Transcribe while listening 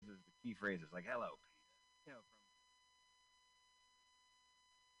funky phrases like hello.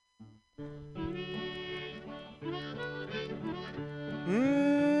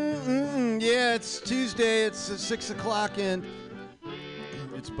 Yeah, it's Tuesday. It's 6 o'clock, and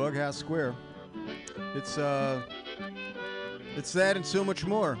it's BughouseSquare. It's that and so much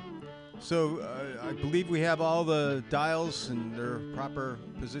more. So I believe we have all the dials in their proper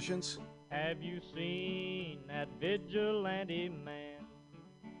positions. Have you seen that vigilante man?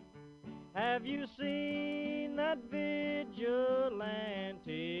 Have you seen that vigilante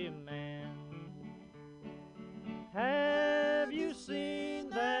man? Have you seen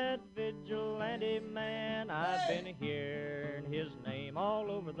that vigilante man? I've been hearing his name all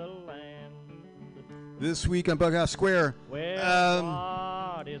over the land. This week on BughouseSquare,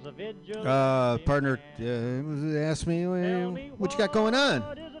 what is a vigilante partner man? asked me, what you got going on?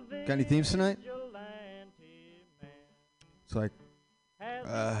 Got any themes tonight? It's like,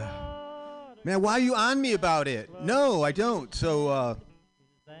 man, why are you on me about it? No, I don't. So,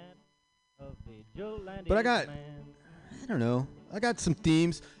 but I got, I don't know. I got some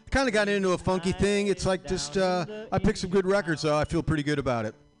themes. Kind of got into a funky thing. It's like just, I picked some good records, so I feel pretty good about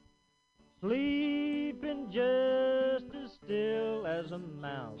it. Sleeping just as still as a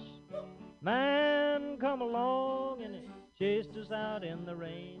mouse. Man come along and chased us out in the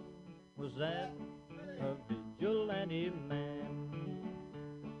rain. Was that a vigilante man?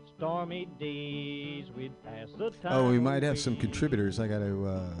 Stormy days we'd pass the time. Oh, we might have some contributors. I got to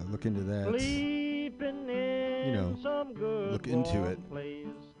look into that. Sleeping in some good look into it. Place.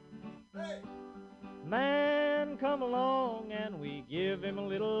 Man come along and we give him a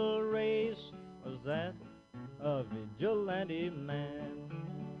little race. Was that a vigilante man?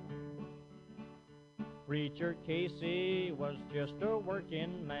 Preacher Casey was just a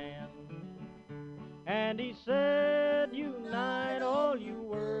working man, and he said, unite all you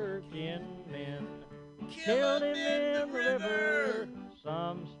working men. Killed him in the river.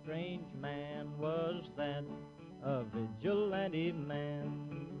 Some strange man. Was that a vigilante man?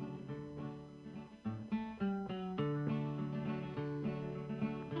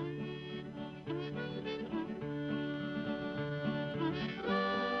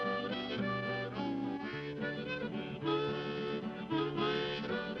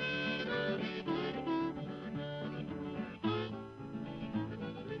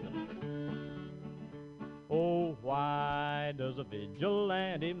 Oh, why does a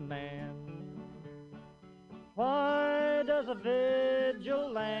vigilante man, why does a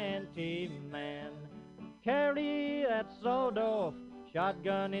vigilante man carry that sawed-off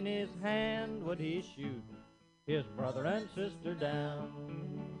shotgun in his hand? Would he shoot his brother and sister down?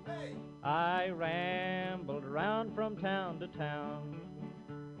 I rambled around from town to town.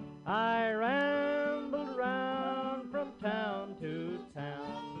 I rambled around from town to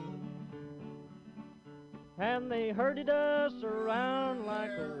town. And they herded us around like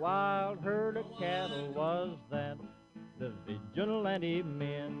a wild herd of cattle. Was that the vigilante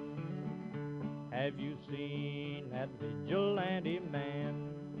men? Have you seen that vigilante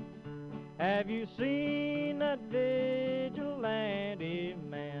man? Have you seen that vigilante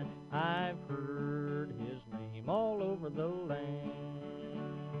man? I've heard his name all over the land.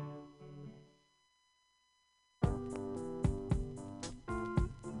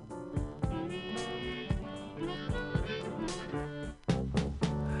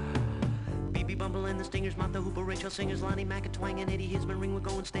 Bumble and the Stingers, Martha Hooper, Rachel Singers, Lonnie Mac and Twang and Eddie Hisman, ring, we're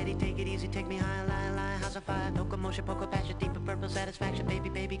going steady, take it easy, take me high, lie, house of fire, locomotion, poker, passion, deeper purple satisfaction,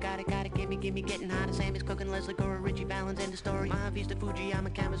 baby, got it, gimme, getting hot, Sammy's cooking, Leslie Gore, Richie Valens, end the story, Mahavista, Fuji, I'm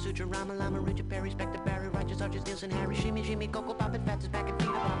a Kama Sutra, Rama Lama, Richard Perry, Spectre Barry, Righteous Arches, Nielsen, Harry, Shimmy, Coco, Poppin', Fats is back and feet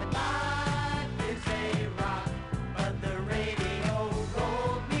are poppin'. Life is a rock, but the radio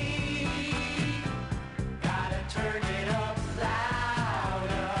rolled me, gotta turn it up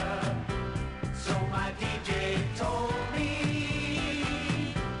louder. So my DJ told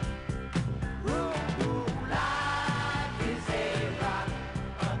me, life is a rock,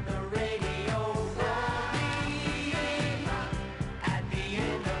 but the radio rolled me. At the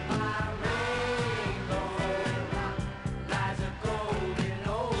end of my rainbow lies a golden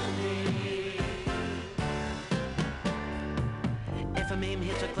oldie. If a meme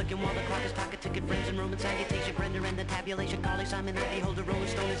hits a clicking while the clock is talking, ticket, friends and Roman salutation, Brenda and the tabulation, Carly, Simon, Heidi, Holder, Rolling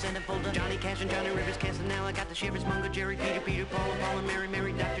Stone, and send a folder. Johnny Cash and Johnny Rivers, Cancer, now I got the shivers, Mungo, Jerry, Peter, Paul, and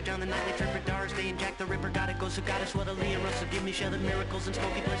Mary, Dr. John, the Nightly Tripper, Doris Day, and Jack the Ripper, got it, goes, so got it, Sweater, Lee, and Russell, give me shelter, miracles, and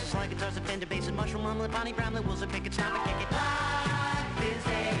smoky places, like guitars, and Fender, bass, and mushroom, omelet, Bonnie, Bramlett, Wilson, pick it, stop it, kick it. Life is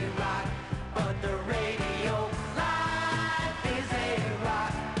a rock, but the radio, life is a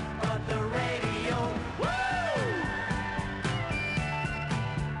rock, but the radio, woo!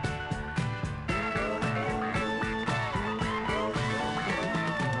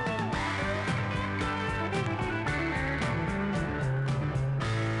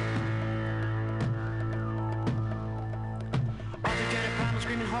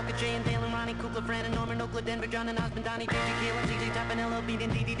 Raymond, Hawker, Jay and Dale and Ronnie, Kukla, Fran and Norman, Oakland, Denver, John and Osmond, Donnie, J.J. Kayla, Z.J. Tappanella, Beat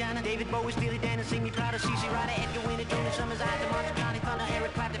and Dee Donna, David Bowie, Steely Dan and Sing Me Proud of C.C. Ryder, Edgar Winter, Jonas Summers, I, DeMonte, Johnny Thunder,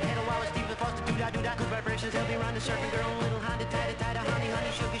 Eric Clapton, Pedal Wallace, Stephen Foster, Doo-Dah, Cool Vibrations, L.B. Ron, the Surfing Girl, Little Honda, Tata, Honey,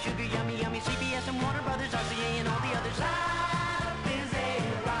 Honey, Sugar, Sugar, Yummy, Yummy, CBS and Warner Brothers, RCA and all the others. Life is a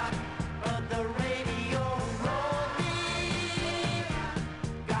rock, but the radio rolled me.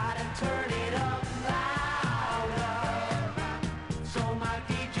 Gotta turn it up louder. So my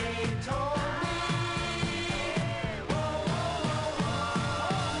DJ told me, whoa, whoa, whoa,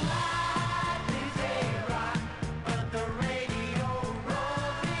 whoa. Life is a rock, but the radio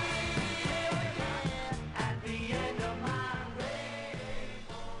rolled me. At the end of my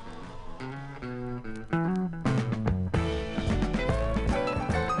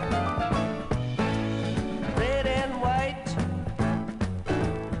red and white,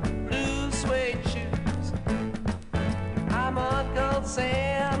 blue suede shoes. I'm Uncle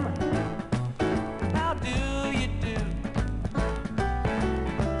Sam. How do you do?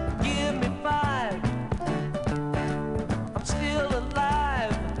 Give me five. I'm still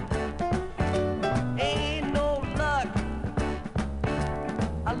alive. Ain't no luck.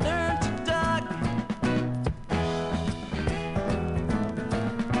 I learned to duck.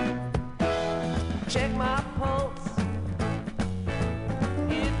 Check my pulse.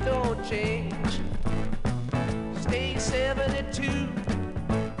 It don't change. Stay 72.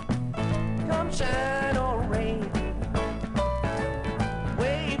 Come shine or rain.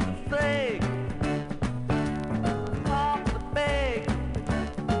 Wave the flag. Pop the bag.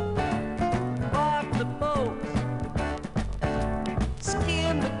 Rock the boat.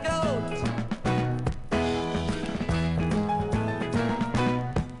 Skin the goat.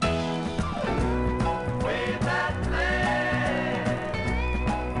 Wave that flag.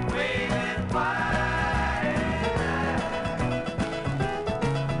 Wave it wide.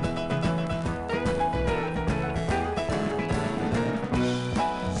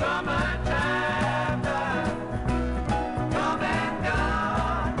 Summertime done. Come and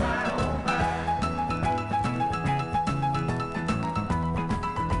gone right on by.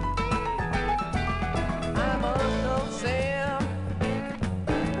 I'm Uncle Sam.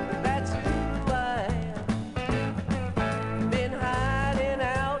 That's who I am. Been hiding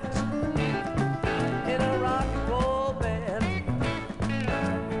out in a rock and roll band.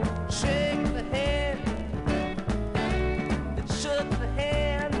 Shake the hand that shook the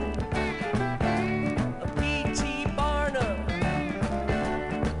hand of P.T. Barnum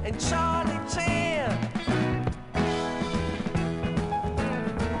and Charlie Chan.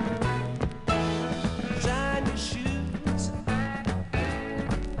 Shine your shoes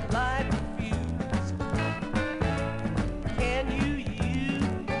like a fuse. Can you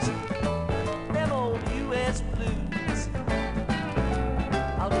use them old U.S. blues?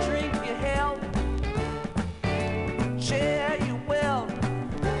 I'll drink your health, share your wealth,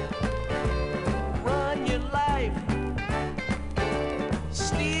 run your life,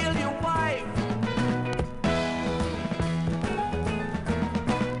 steal your wife.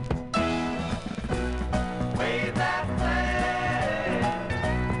 Wave that flag,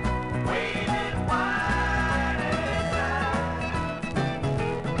 wave it wide and high.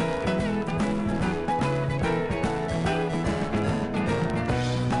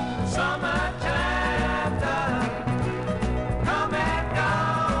 Summertime done, come and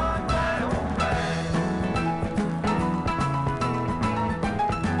gone right on by.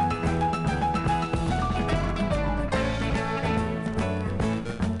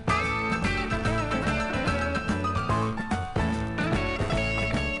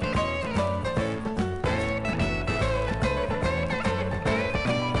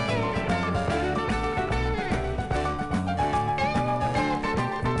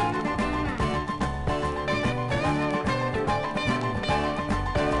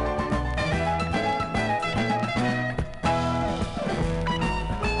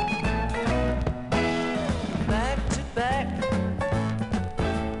 Back to back,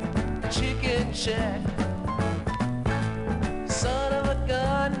 chicken shack. Son of a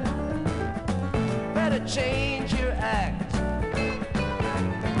gun, better change your act.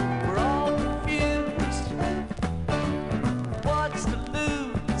 We're all confused. What's to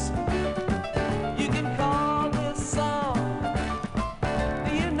lose? You can call this song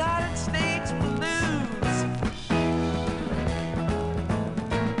the United States Blues.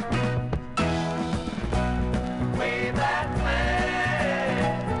 Wave that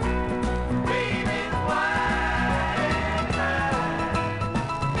flag, wave it wide and high.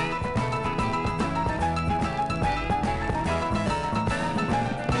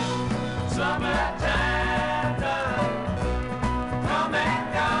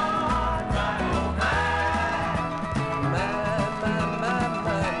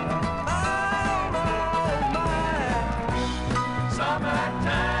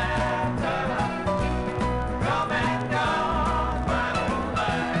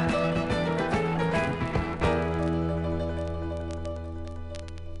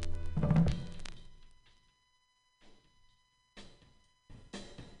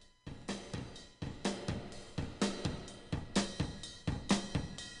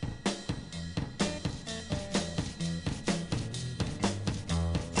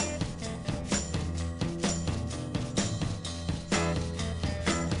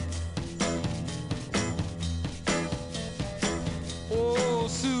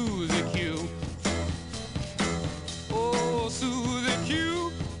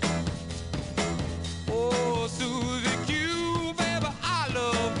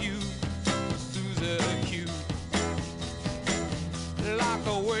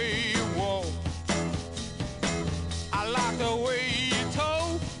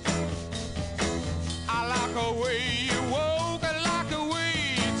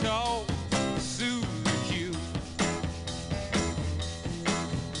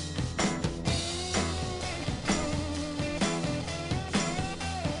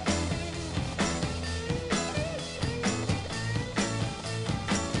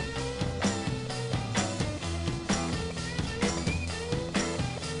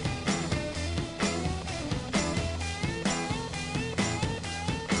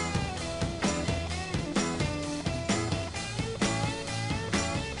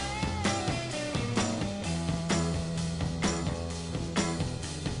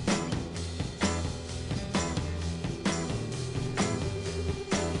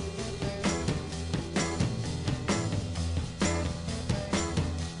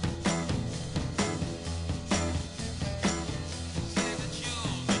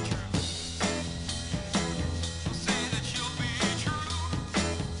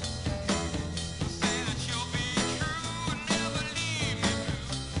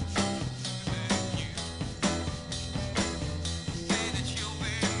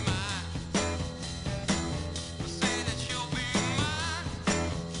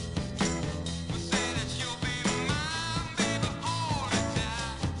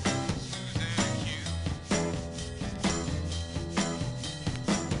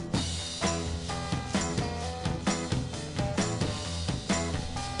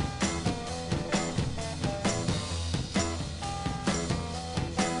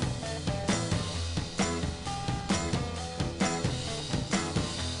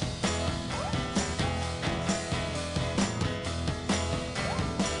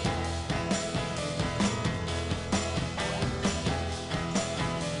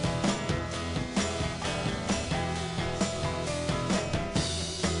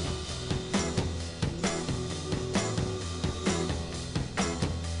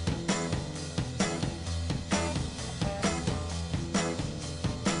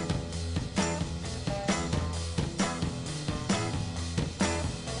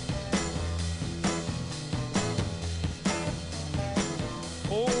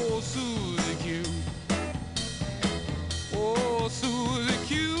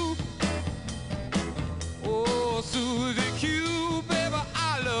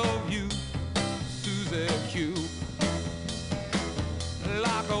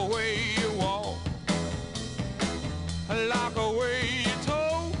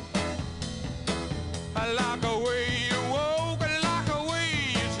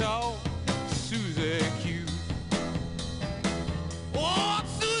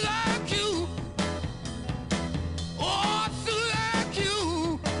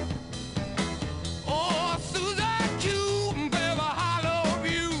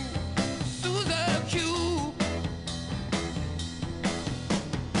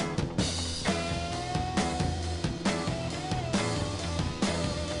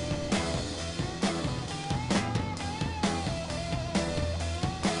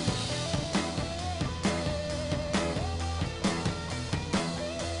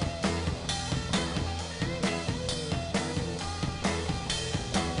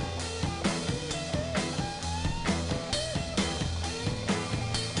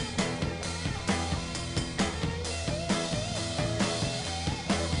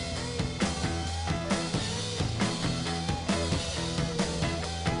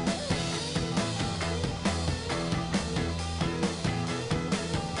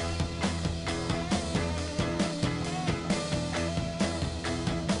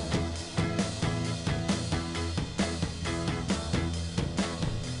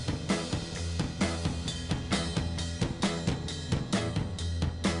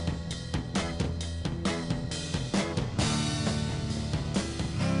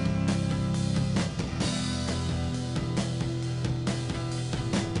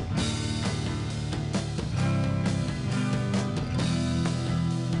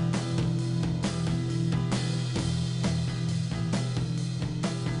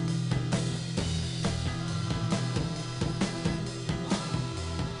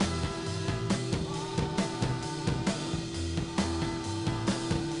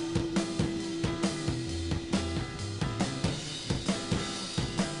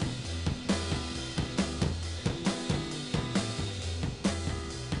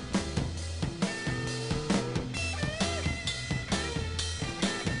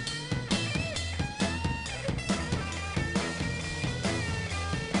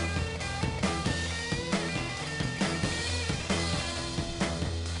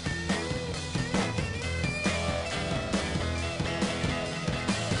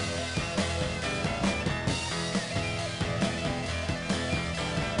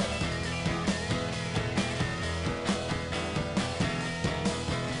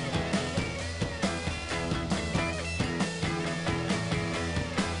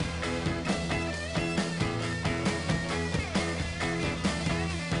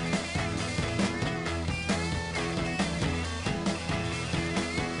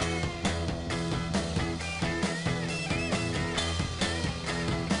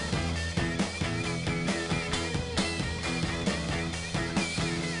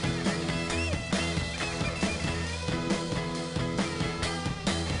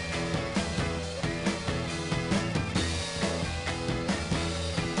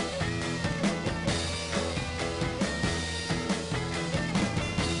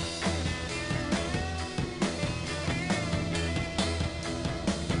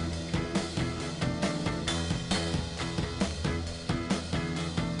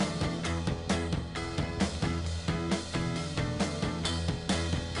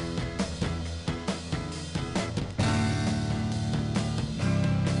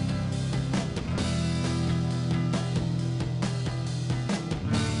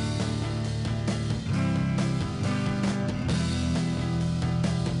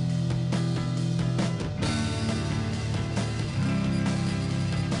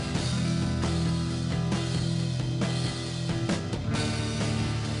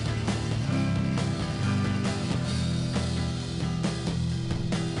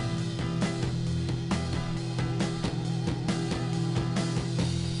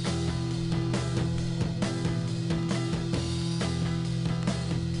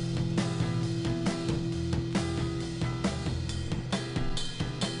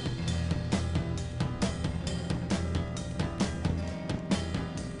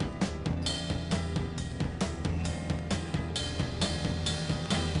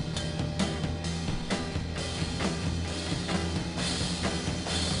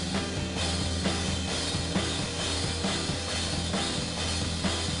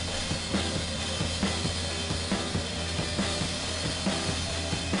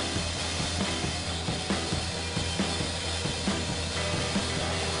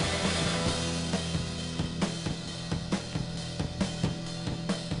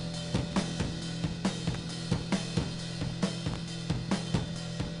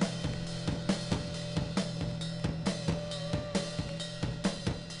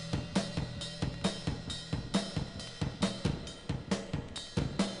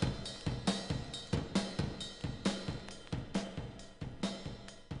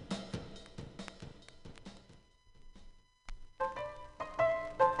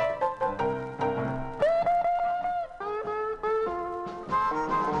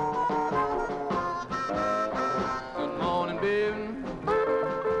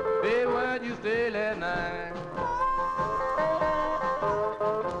 Baby, where'd you stay last night?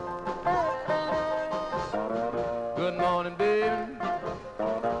 Good morning, baby.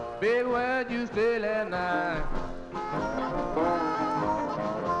 Baby, where'd you stay last night?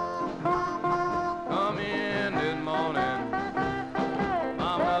 Come in this morning.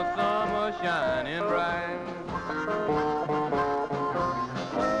 Mama, the sun was shining bright.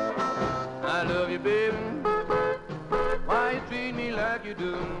 I love you, baby. Why you treat me like you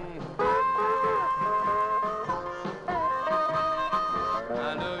do?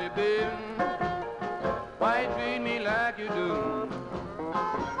 I love you, baby. Why you treat me like you do?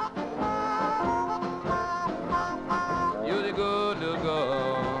 You're the good little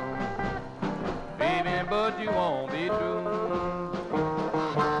girl, baby, but you won't be true.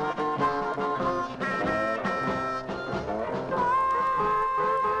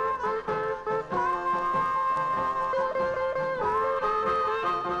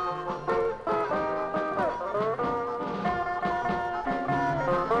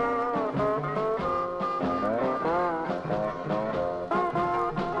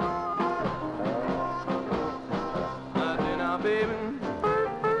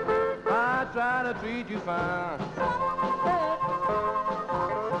 Treat you fine.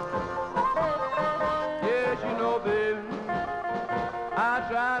 Yes, you know, baby, I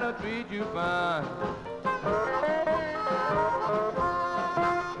try to treat you fine.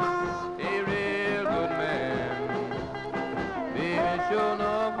 A real good man, baby, sure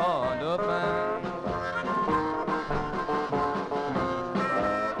enough hard to find.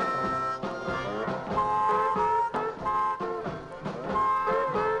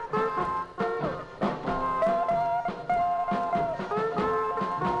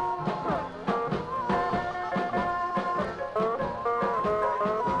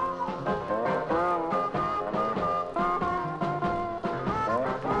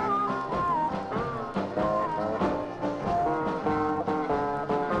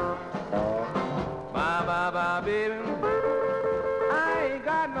 Baby, I ain't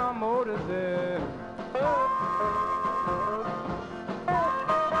got no more to say.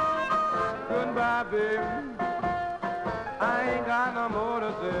 Goodbye, baby, I ain't got no more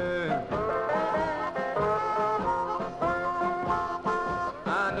to say.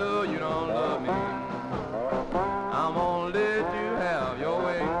 I know you don't love me. I'm gonna let you have your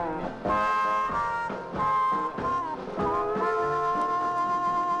way.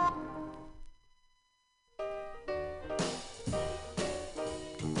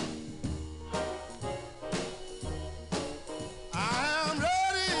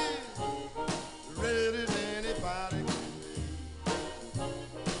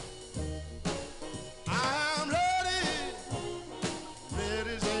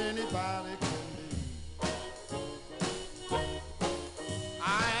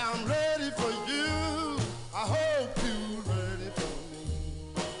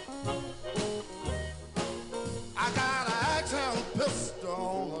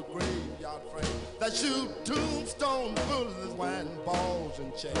 That shoot tombstone bullets, wine balls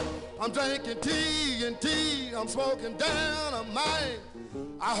and chain. I'm drinking tea and tea, I'm smoking dynamite.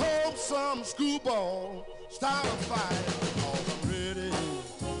 I hope some screwball start a fight. 'Cause I'm ready,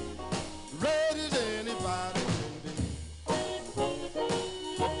 ready as anybody can be.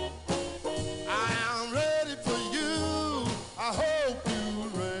 I am ready for you, I hope you're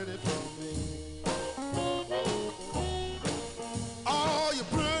ready for me. All you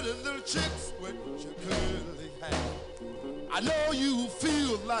pretty little chicks with your curly hair, I know you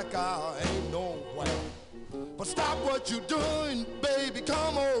feel like I ain't no way, but stop what you're doing, baby,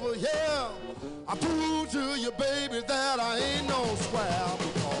 come over here. I prove to you, baby, that I ain't no square,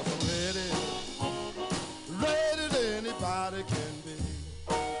 because I'm ready, ready as anybody can be.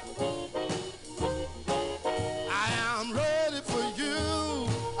 I am ready for you,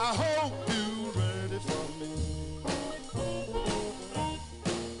 I hope you're ready for me.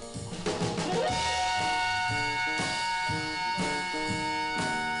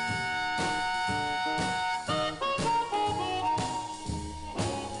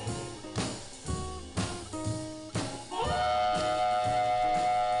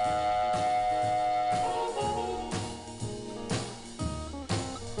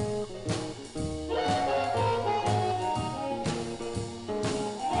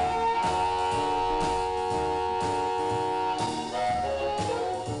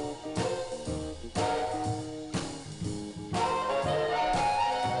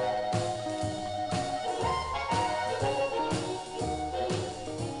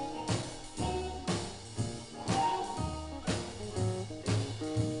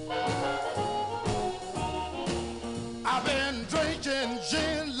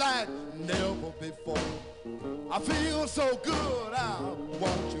 before. I feel so good, I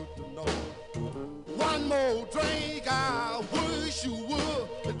want you to know. One more drink, I wish you would.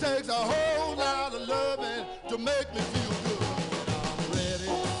 It takes a whole lot of loving to make me feel good. I'm ready,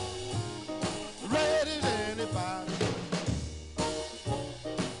 ready to anybody.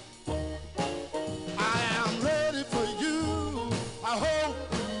 I am ready for you. I hope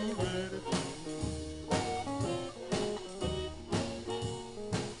you're ready for me.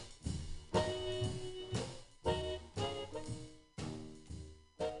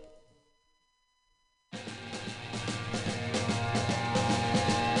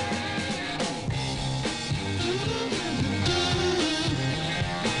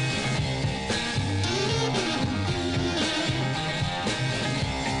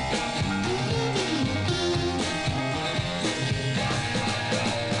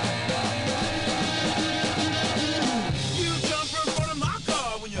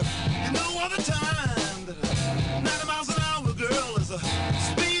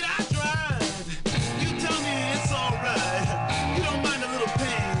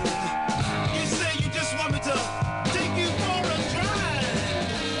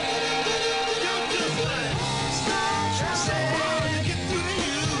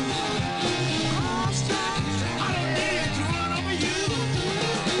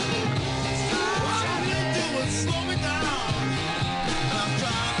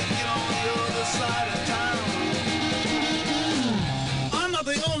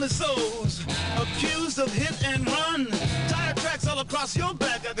 Of hit and run, tire tracks all across your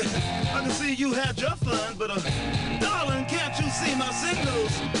back. I can see you had your fun, but darling, can't you see my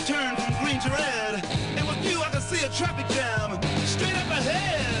signals turn from green to red? And with you, I can see a traffic jam straight up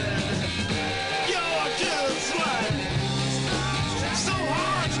ahead. You're just like so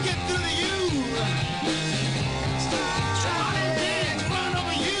hard to get through to you. I didn't run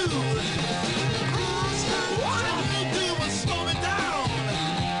over you. All you do was slow me down.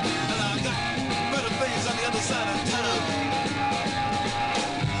 On the other side of town.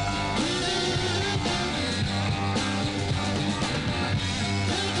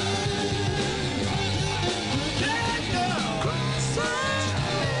 Yeah, girl. Cross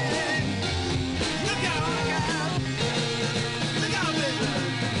time. Look out, baby.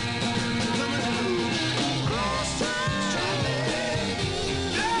 Coming through. Cross time.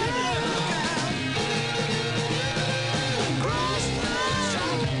 Yeah, look out. Cross time.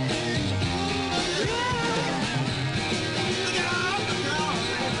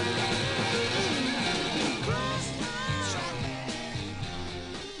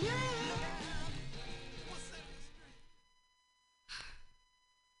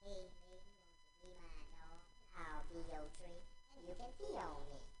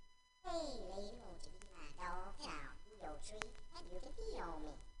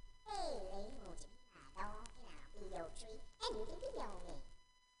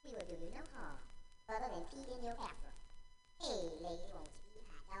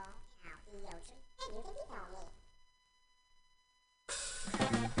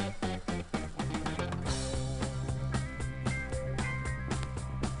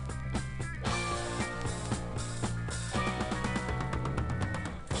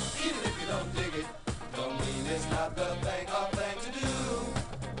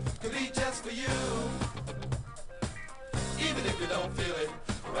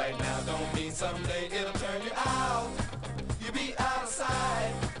 Someday it'll turn you out. You'll be out of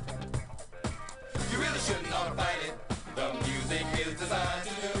sight. You really shouldn't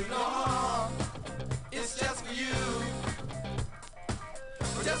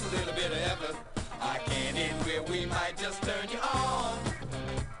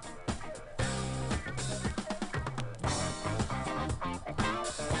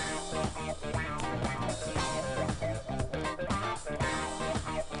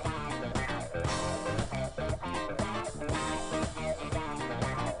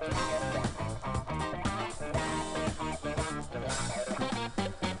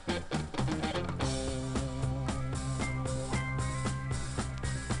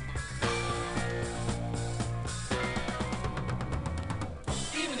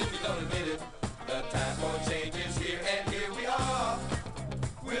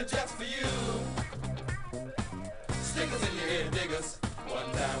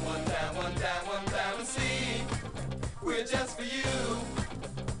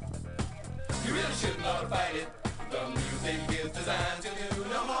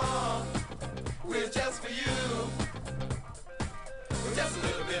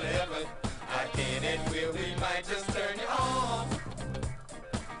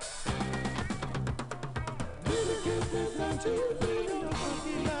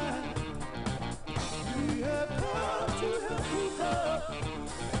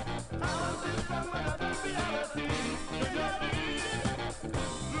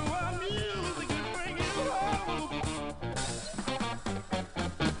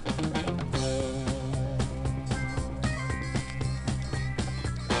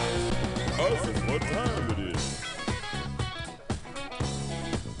Cousin, what time it is?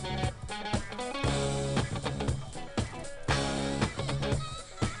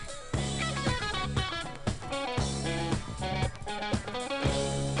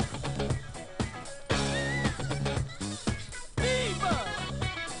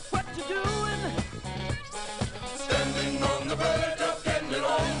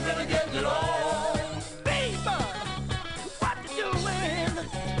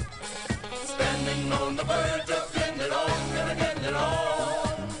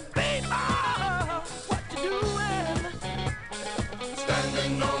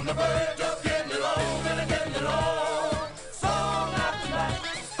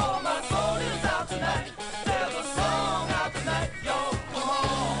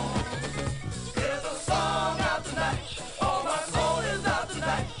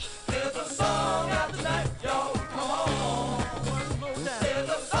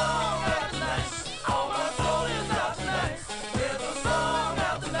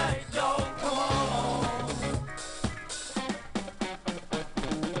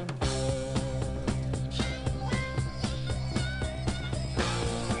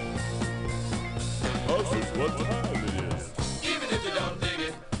 What time it is? Even if you don't dig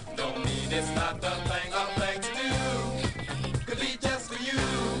it, don't mean it's not the thing I'm thanks to. Could be just for you.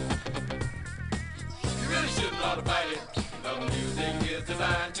 You really shouldn't ought to fight it. The music is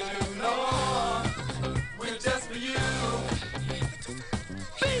designed to do no. We're just for you.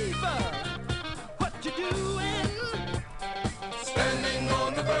 Fever, what you doing? Standing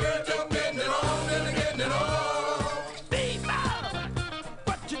on the verge of getting it on and getting it on. Fever,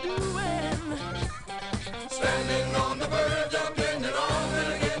 what you doing? Standing on the verge of getting it on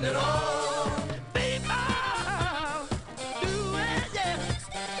and getting it on. People, do it, yeah.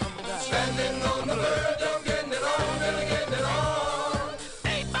 Standing on the verge of getting it on and getting it on.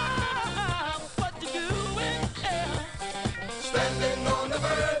 People, what you doing, yeah. Standing on the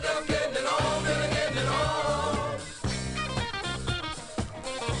verge of getting it on and getting it on.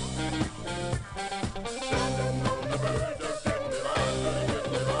 Standing on the verge of getting it on and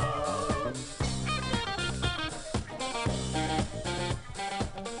getting it on.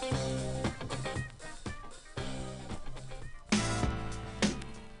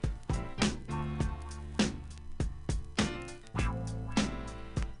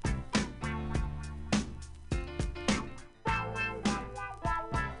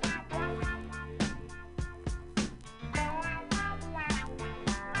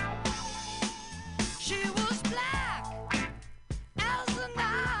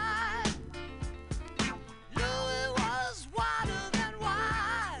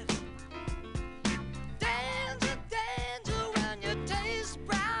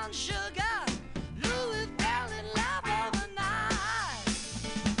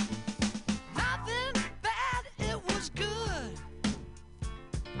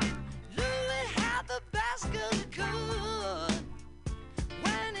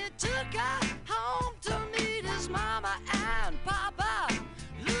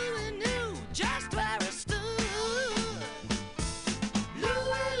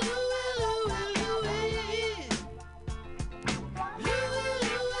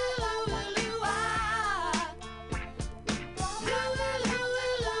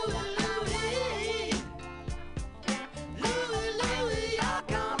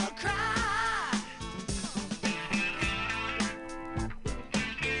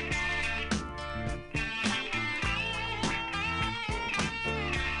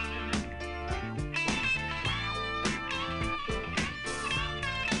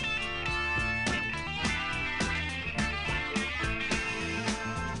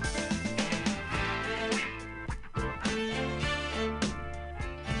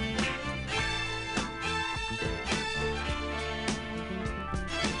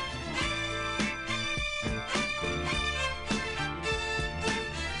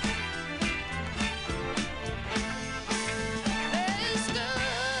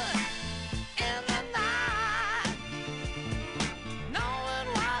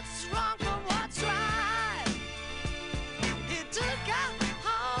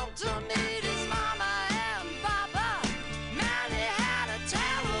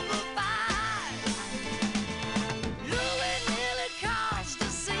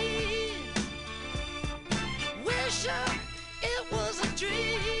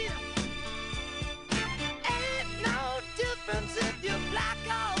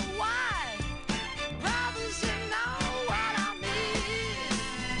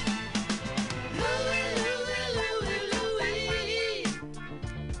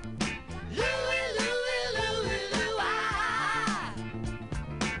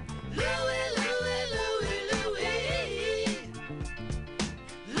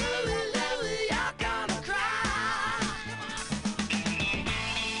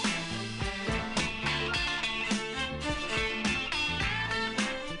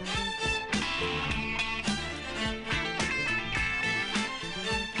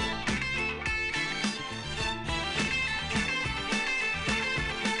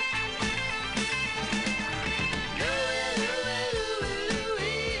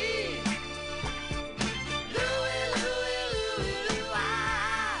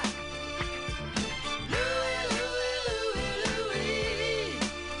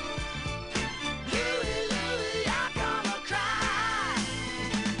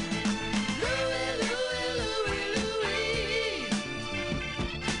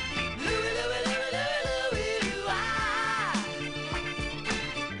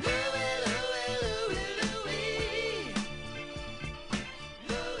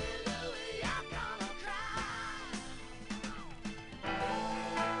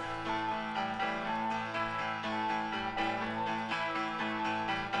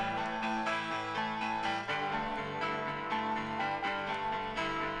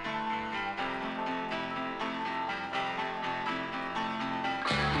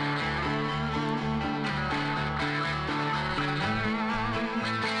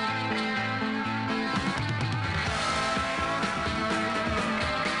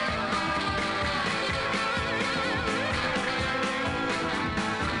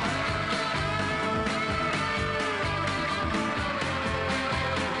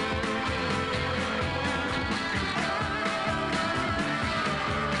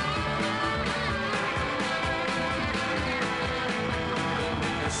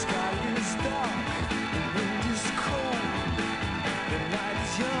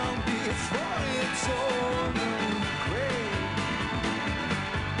 young before it's old and gray.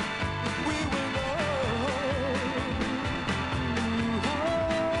 We will know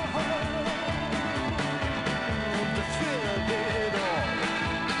the thrill of it all.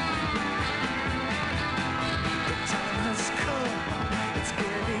 The time has come, it's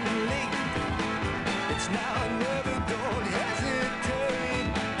getting late. It's now or never, don't hesitate,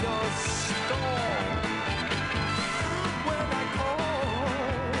 don't stall. When I call,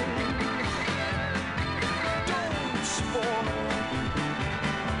 don't spoil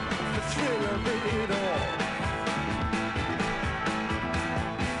the thrill of it all.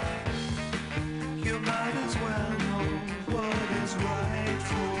 You might as well know what is right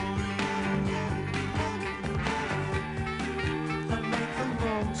for you and make the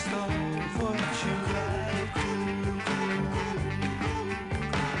most of what you like to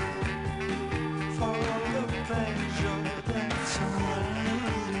for all the pleasure that's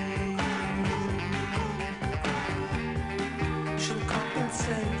surrounding you should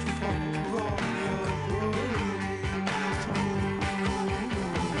compensate for all your growing.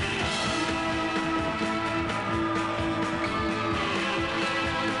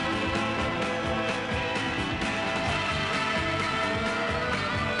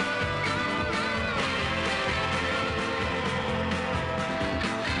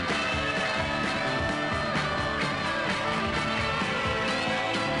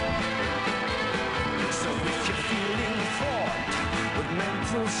 So if you're feeling fraught with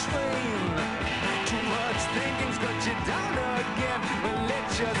mental strain, too much thinking's got you down again, well let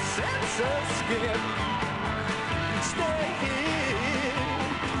your senses skip. Stay here,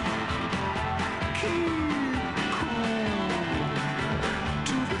 keep cool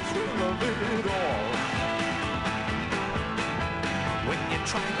to the thrill of it all. When you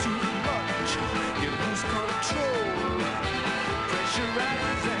try too much, you lose control.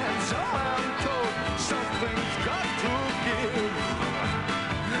 Pressurizes and so I'm told something's got to give.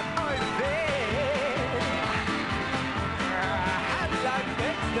 Oh, there, high life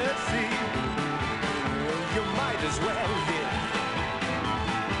ecstasy, you might as well live.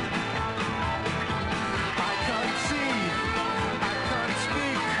 I can't see, I can't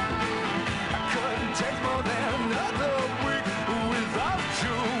speak, I couldn't take more than another week without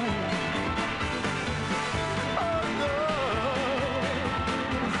you. Oh no.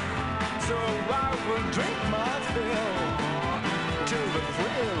 So I will drink my fill till the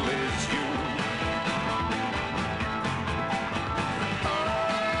thrill is you. Oh,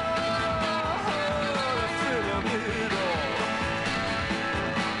 the thrill of it all.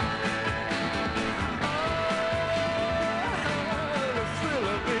 Oh, the thrill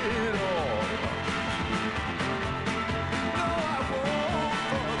of it all. No, I won't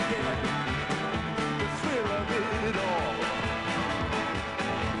forget the thrill of it all.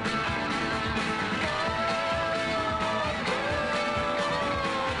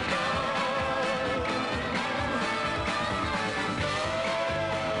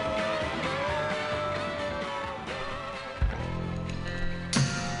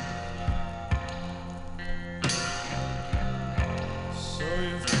 So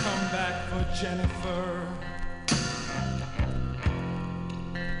you've come back for Jennifer.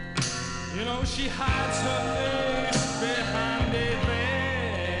 You know she hides her face behind a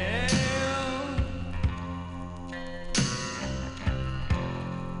veil,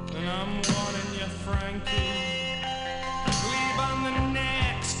 and I'm warning you, Frankie, leave on the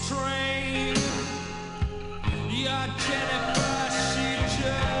next train. Your Jennifer, she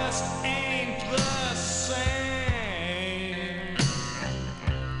just ain't the same.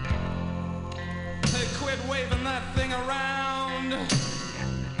 Hey, quit waving that thing around.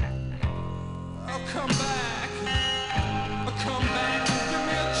 Oh, come back.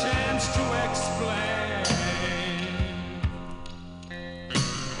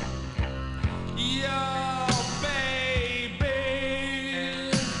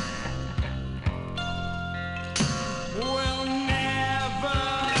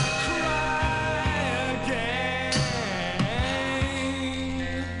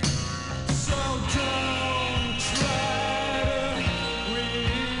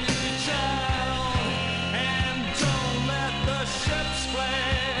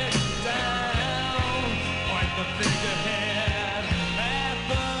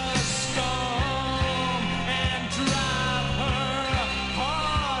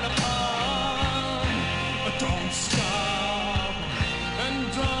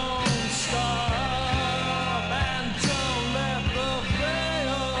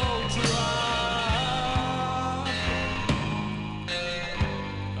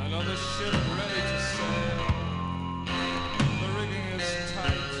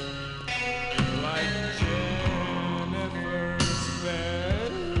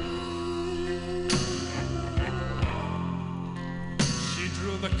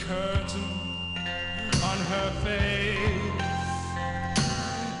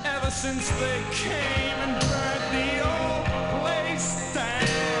 since they came and burnt the old place down.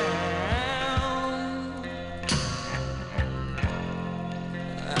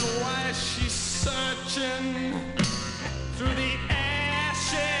 And why is she searching through the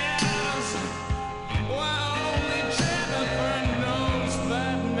ashes? Well, only Jennifer knows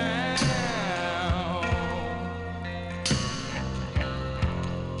that now.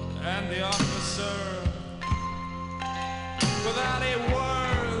 And the officer, without a word,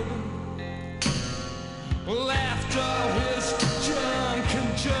 left all his junk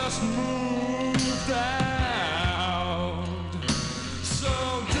and just moved out. So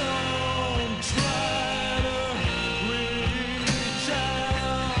don't try to reach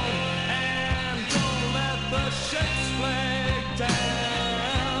out, and don't let the ships flag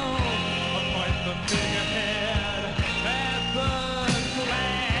down. Point the finger ahead at the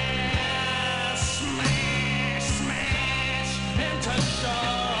glass. Smash, smash into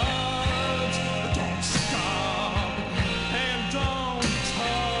shards. Don't stop and don't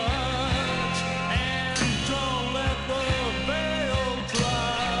touch, and don't let the veil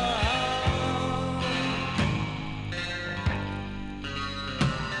drop.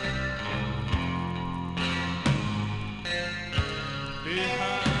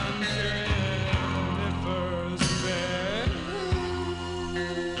 Behind Jennifer's bed,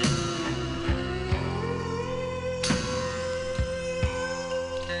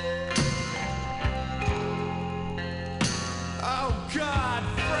 oh God,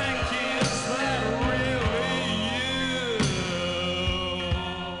 Frankie, is that really you?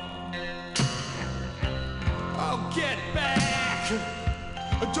 Oh, get back!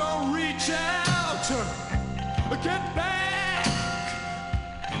 Don't reach out! Get back!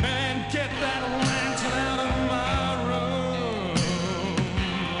 And get that lantern out of my room.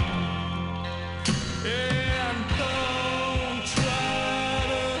 And don't try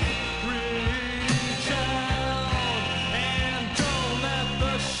to reach out, and don't let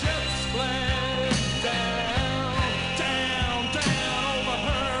the ships flag down, down, down over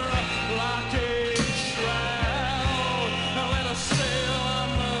her like a shroud. Now let her sail on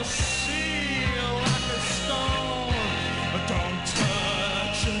the sea like a stone. Don't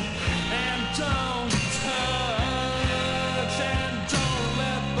touch and don't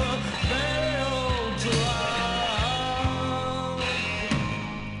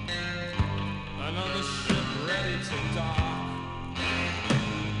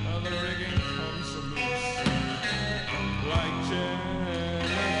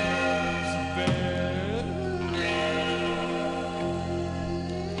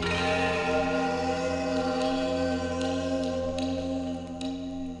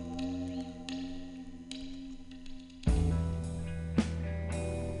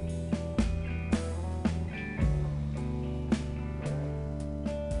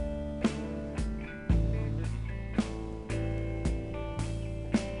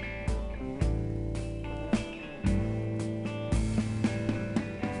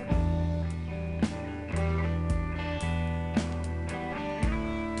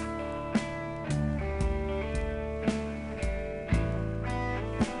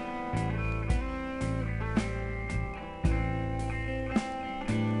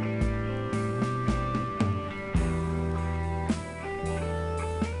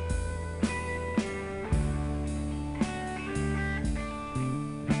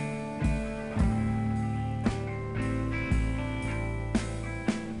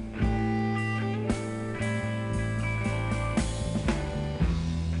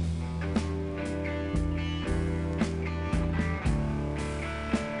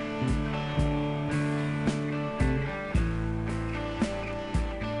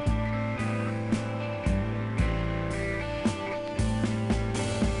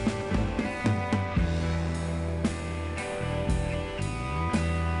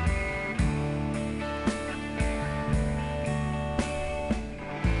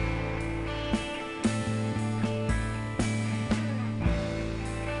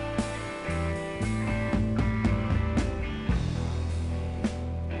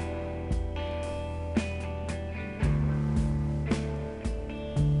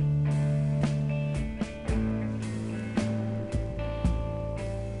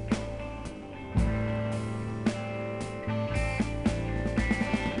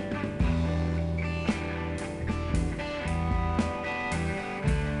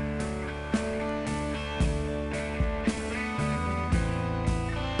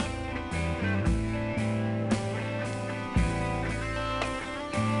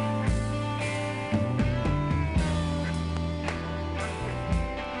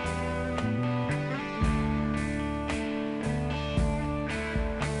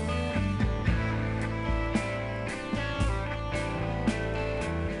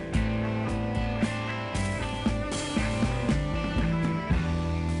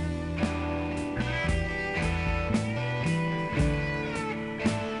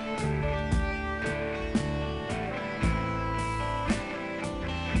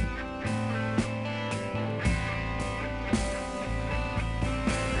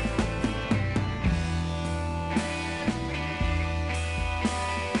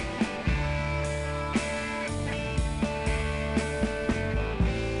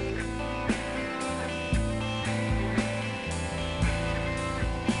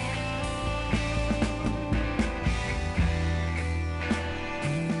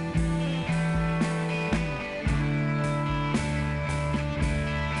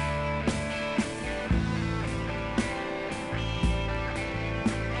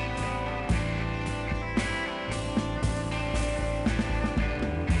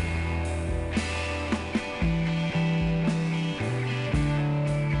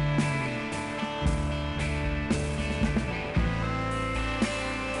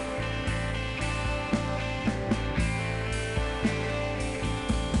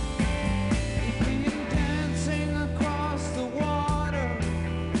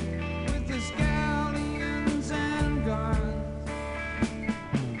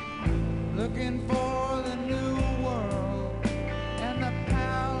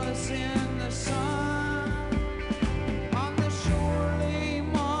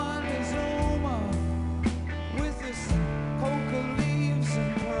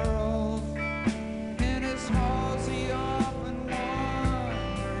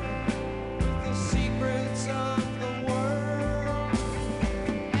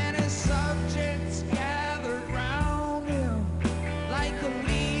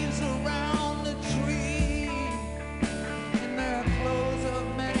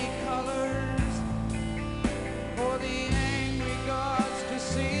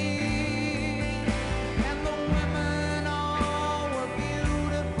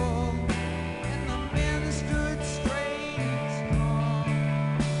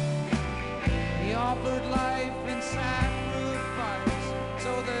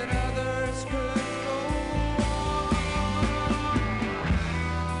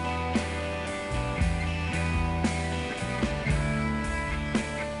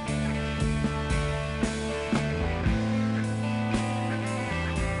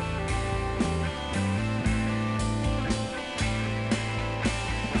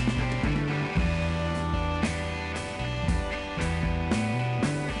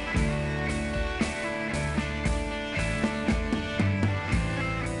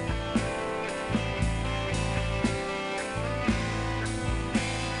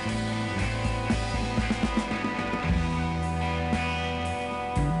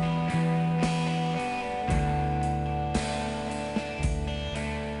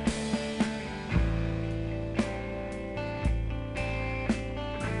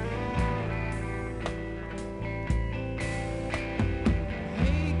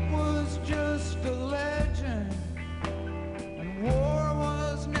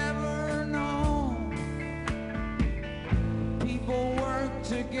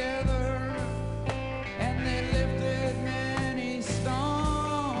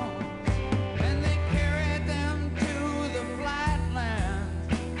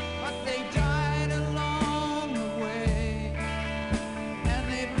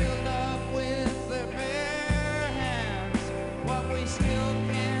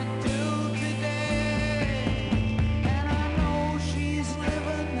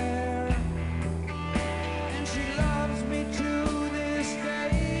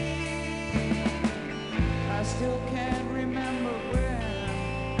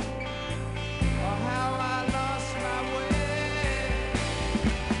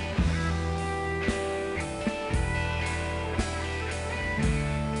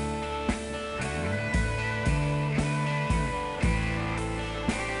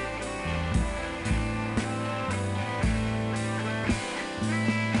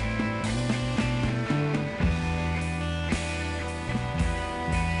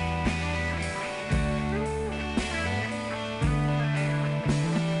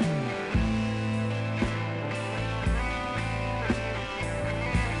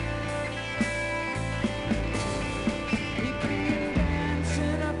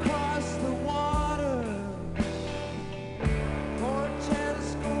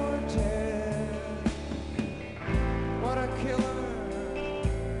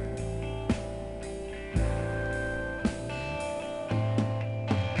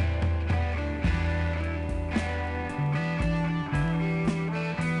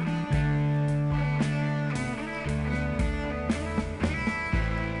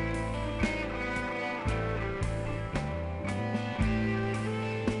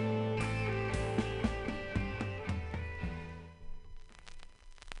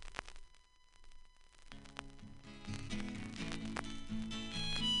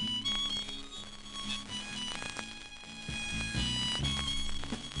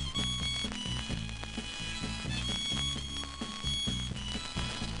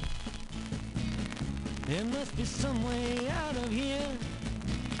There must be some way out of here,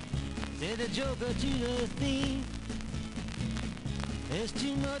 said the joker to the thief. There's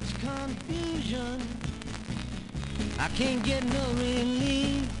too much confusion, I can't get no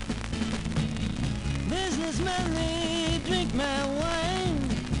relief. Businessmen, they drink my wine,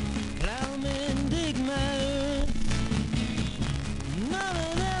 plowmen dig my earth. None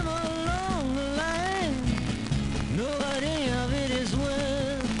of them along the line know what any of it is worth.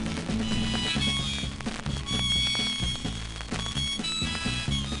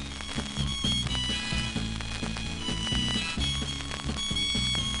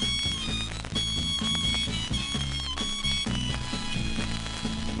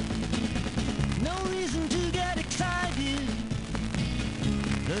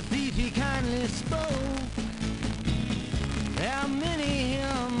 The thief he kindly spoke. There are many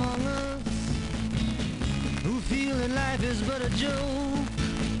here among us who feel that life is but a joke.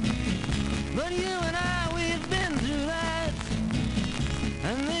 But you and I, we've been through that,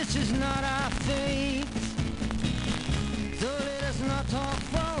 and this is not our fate. So let us not talk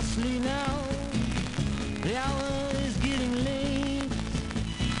falsely now. The hour is getting late.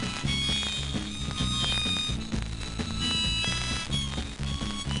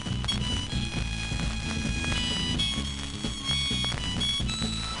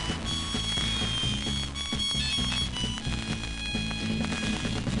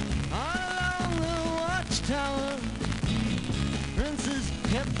 Tower, princes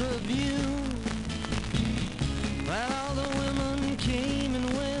kept the view, while all the women came and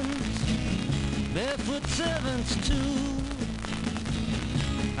went, barefoot servants too.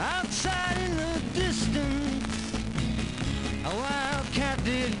 Outside in the distance, a wild cat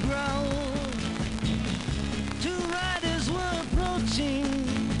did growl. Two riders were approaching,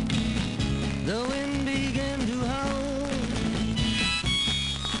 the wind began to howl.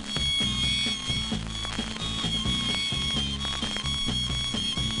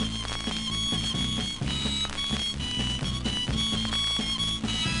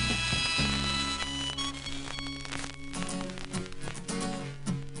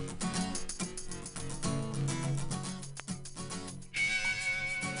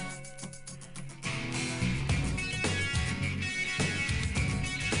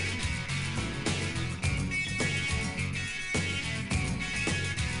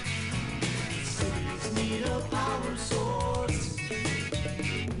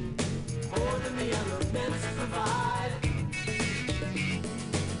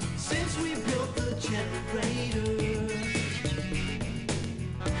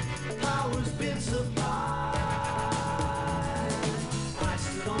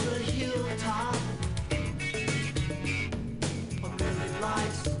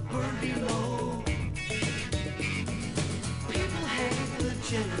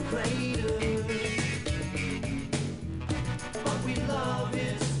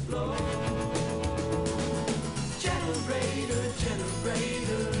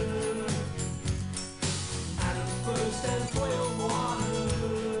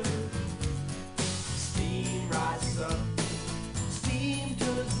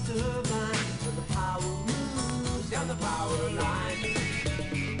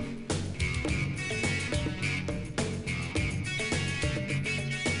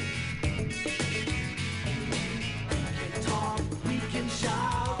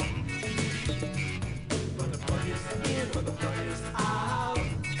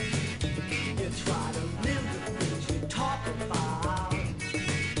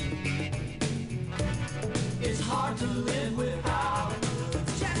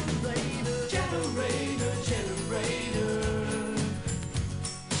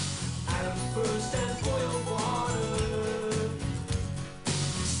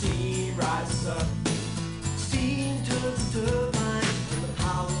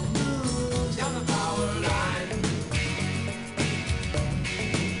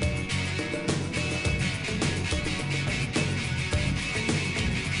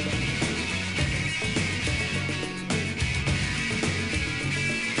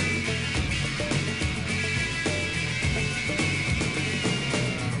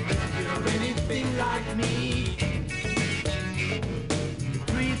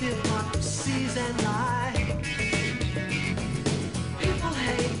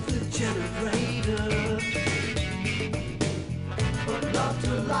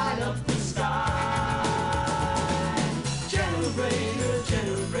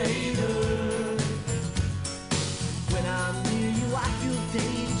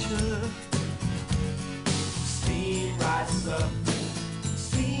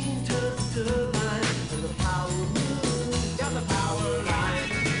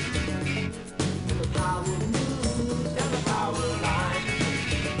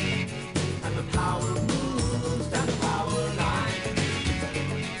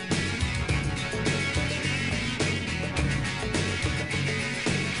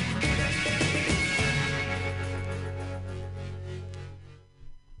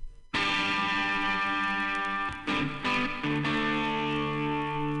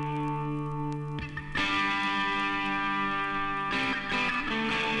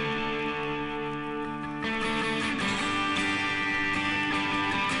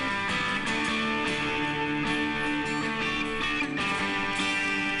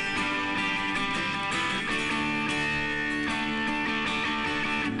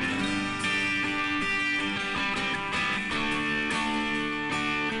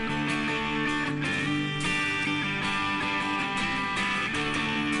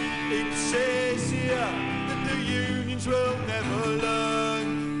 things we'll never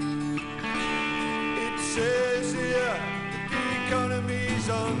learn. It says here the economy's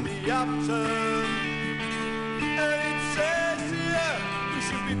on the upturn. And it says here we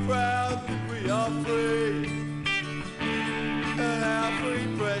should be proud that we are free. And our free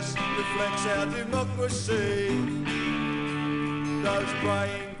press reflects our democracy. Those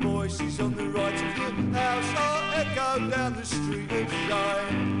braying voices on the right of the house are echoed down the street of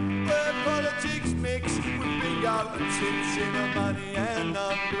shame, where politics mix with bingo and tips in a money and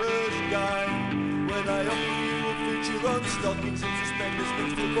numbers game, where they offer you a feature on stockings and suspenders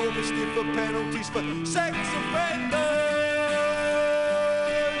mixed with all the stiffer penalties for sex offenders.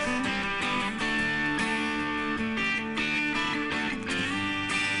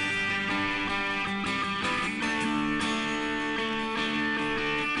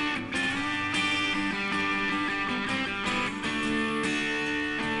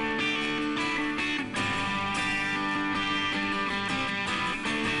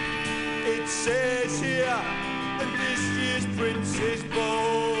 It says here that this year's prince is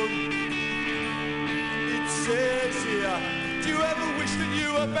born. It says here, do you ever wish that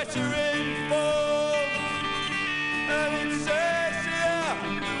you were better informed? And it says here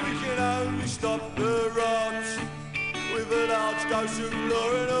that we can only stop the rot with a large dose of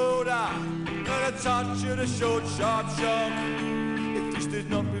law and order and a touch of the short, sharp shock. If this does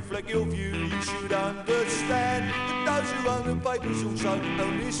not reflect your view, you should understand that those who own the papers also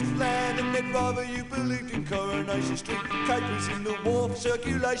own this land, and they'd rather you believed in Coronation Street capers in the war for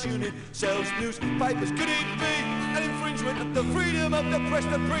circulation. It sells newspapers. Could it be an infringement of the freedom of the press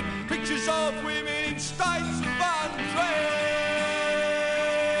to print pictures of women in states of undress?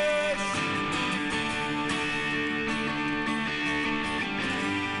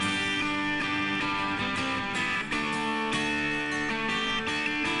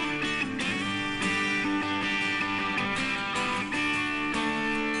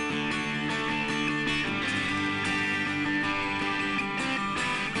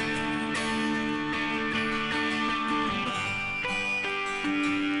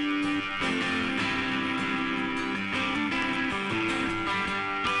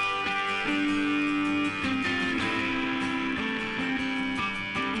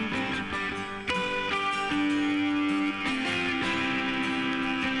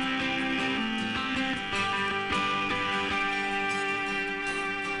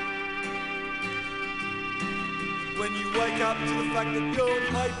 When you wake up to the fact that your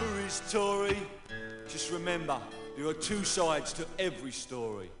paper is Tory, just remember, there are two sides to every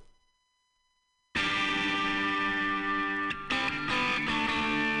story.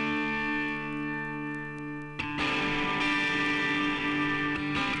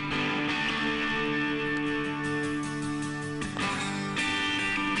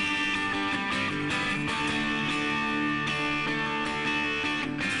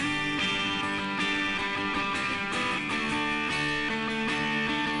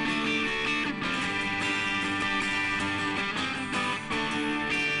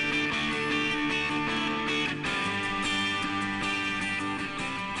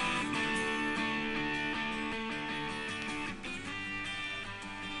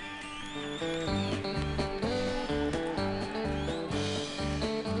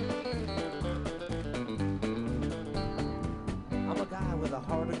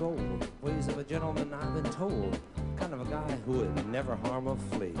 Gold, ways of a gentleman I've been told, kind of a guy who would never harm a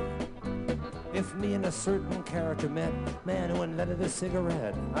flea. If me and a certain character met, man who invented a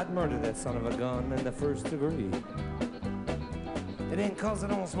cigarette, I'd murder that son of a gun in the first degree. It ain't 'cause I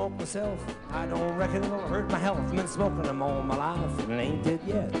don't smoke myself, I don't reckon it'll hurt my health. Been smoking them all my life and ain't dead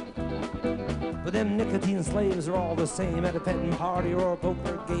yet. But them nicotine slaves are all the same at a petting party or a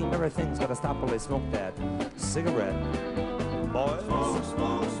poker game. Everything's gotta stop while they smoke that cigarette. Boys, smoke,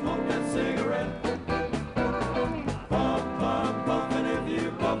 smoke, smoke that cigarette. Puff, puff, puff, and if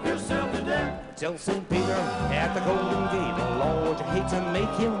you puff yourself to death. Tell St. Peter at the Golden Gate, oh Lord, you hate to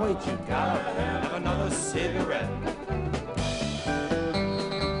make him wait. You gotta have another cigarette.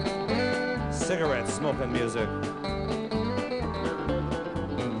 Cigarette smoking music.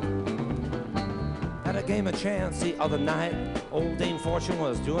 Had a game of chance the other night. Old Dame Fortune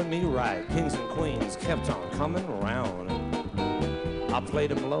was doing me right. Kings and queens kept on coming around. I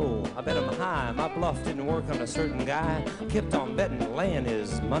played him low, I bet him high. My bluff didn't work on a certain guy. Kept on betting, laying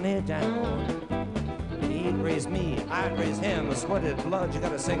his money down. He'd raise me, I'd raise him. I sweated blood, you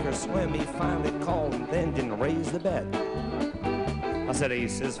gotta sink or swim. He finally called and then didn't raise the bet. I said,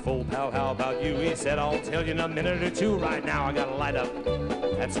 Ace is full, pal, how about you? He said, I'll tell you in a minute or two. Right now I gotta light up,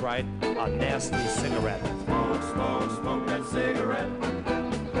 that's right, a nasty cigarette. Smoke, smoke, smoke that cigarette.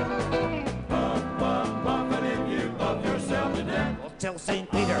 Puff, puff, puff, and if you puff Tell St.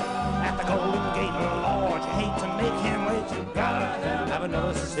 Peter at the Golden Gate, Lord, you hate to make him wait, you gotta have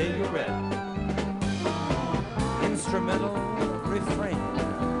another cigarette. Instrumental refrain.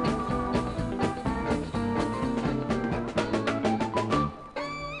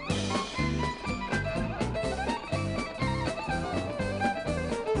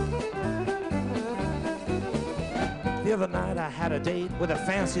 The other night I had a date with the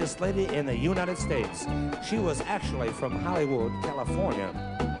fanciest lady in the United States. She was actually from Hollywood, California.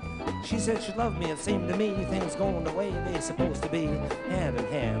 She said she loved me. It seemed to me things going the way they're supposed to be, hand in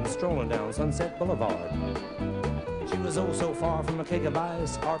hand, strolling down Sunset Boulevard. She was oh so far from a cake of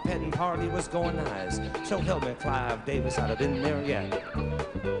ice. Our petting party was going nice. So help me, Clive Davis, I'd have been there yet.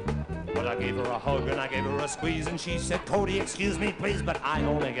 But I gave her a hug and I gave her a squeeze, and she said, Cody, excuse me, please, but I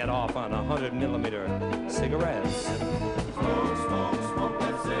only get off on 100mm cigarettes. Smoke, smoke, smoke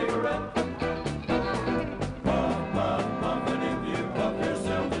that cigarette. Puff, puff, puff, and if you puff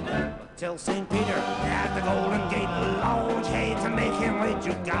yourself to death. Tell St. Peter at the Golden Gate, Lord, you hate to make him wait,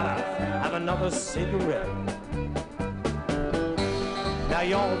 you gotta have another cigarette. Now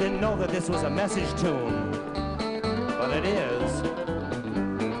y'all didn't know that this was a message tune, but it is.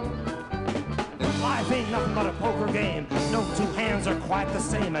 Life ain't nothing but a poker game. No two hands are quite the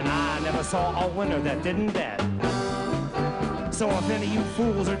same, and I never saw a winner that didn't bet. So if any of you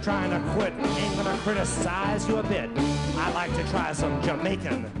fools are trying to quit, ain't gonna criticize you a bit. I'd like to try some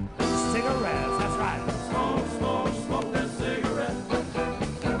Jamaican cigarettes. That's right. Smoke, smoke, smoke that cigarette. Puff,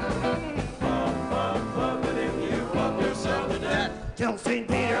 puff, puff, and if you puff yourself to death. Till St.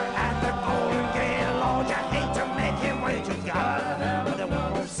 Peter at the Golden Gate, Lord, you hate to make him wait, you gotta have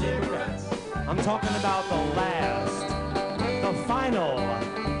one more cigarettes. I'm talking about the last, the final,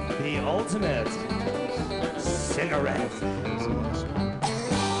 the ultimate cigarette.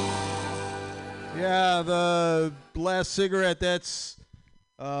 Yeah, the last cigarette. That's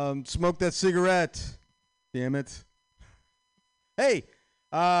smoke that cigarette. Damn it. Hey,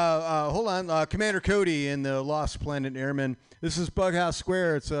 hold on, Commander Cody and the Lost Planet Airmen. This is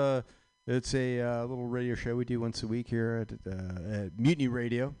BughouseSquare. It's a little radio show we do once a week here at Mutiny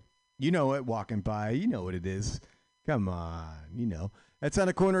Radio. You know it, walking by. You know what it is. Come on, you know. That's on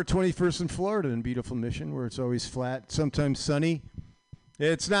the corner of 21st and Florida in beautiful Mission, where it's always flat, sometimes sunny.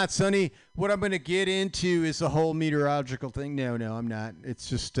 It's not sunny. What I'm going to get into is the whole meteorological thing. No, I'm not. It's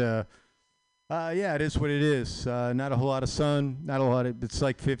just, yeah, it is what it is. Not a whole lot of sun. Not a lot of. It's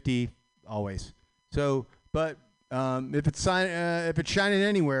like 50 always. So, but if it's shining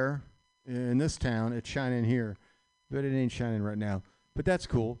anywhere in this town, it's shining here. But it ain't shining right now. But that's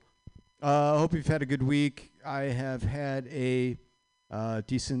cool. I hope you've had a good week. I have had a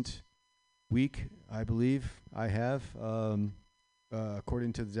decent week, I believe. I have.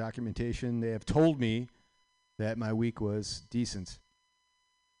 According to the documentation, they have told me that my week was decent.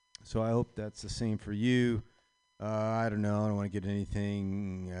 So I hope that's the same for you. I don't know. I don't want to get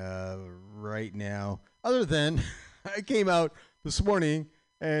anything right now. Other than I came out this morning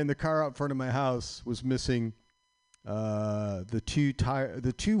and the car out front of my house was missing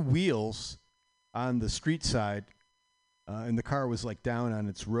the two wheels on the street side, and the car was like down on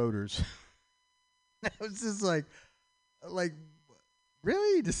its rotors. I was just like,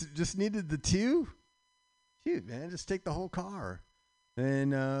 really? Just needed the two? Shoot, man, just take the whole car,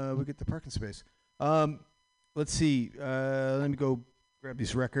 and we get the parking space. Let's see. Let me go grab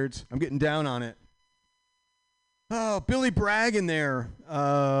these records. I'm getting down on it. Oh, Billy Bragg in there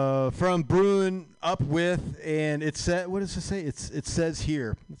from Brewing Up With, and it said, what does it say? It says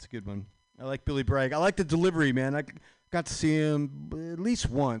here. That's a good one. I like Billy Bragg. I like the delivery, man. I got to see him at least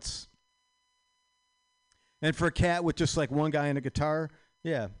once. And for a cat with just like one guy and a guitar,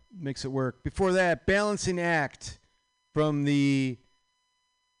 yeah, makes it work. Before that, Balancing Act from the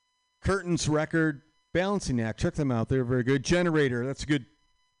Curtains record, Balancing Act. Check them out. They're very good. Generator. That's a good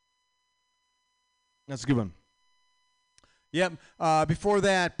one. Yep. Before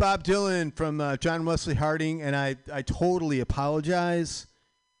that, Bob Dylan from John Wesley Harding, and I totally apologize.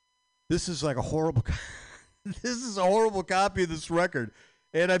 This is like a horrible. This is a horrible copy of this record,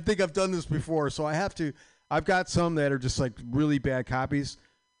 and I think I've done this before, so I have to. I've got some that are just like really bad copies,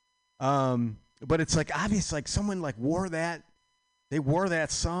 but it's like obvious, like someone like wore that. They wore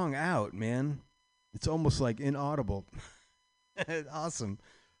that song out, man. It's almost like inaudible. Awesome.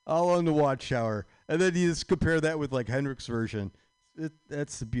 All on the Watchtower. And then you just compare that with like Hendrix version.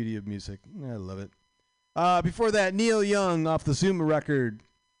 That's the beauty of music. I love it. Before that, Neil Young off the Zuma record.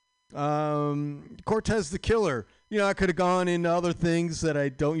 Cortez the Killer. You know, I could have gone into other things that I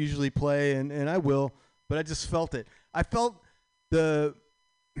don't usually play, and I will, but I just felt it. I felt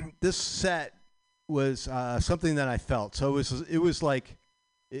this set was something that I felt. So it was like,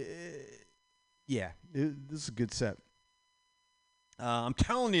 yeah, this is a good set. I'm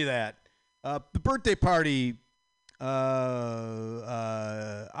telling you that. The birthday party,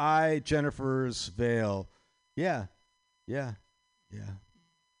 Jennifer's Veil. Yeah. The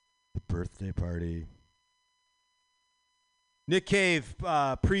birthday party. Nick Cave,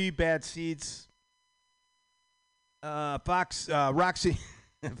 pre-Bad Seeds. Roxy,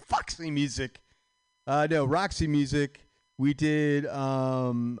 Foxy Music. No, Roxy Music. We did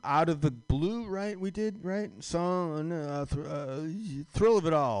Out of the Blue, right? We did, right? Song, Thrill of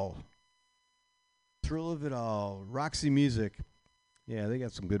It All. Thrill of It All. Roxy Music. Yeah, they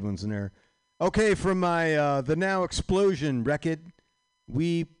got some good ones in there. Okay, from my The Now Explosion record,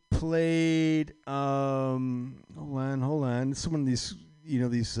 we played, hold on. Some of these,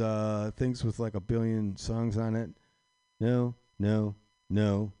 these things with like a billion songs on it. No.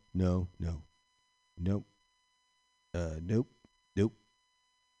 Nope.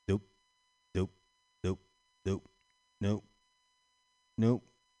 Nope.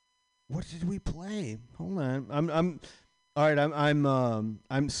 What did we play? Hold on. I'm all right.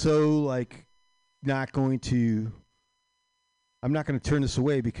 I'm so like not going to. I'm not going to turn this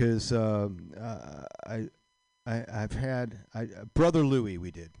away because I've had Brother Louie.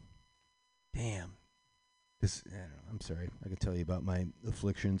 We did. Damn. This. I don't know, I'm sorry. I can tell you about my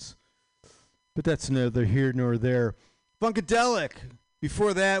afflictions, but that's neither here nor there. Funkadelic.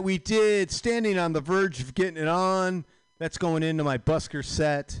 Before that, we did Standing on the Verge of Getting It On. That's going into my busker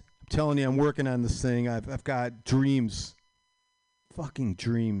set. I'm telling you, I'm working on this thing. I've got dreams. Fucking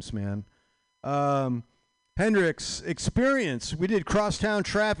dreams, man. Hendrix Experience. We did Crosstown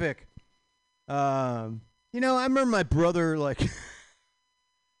Traffic. I remember my brother, like,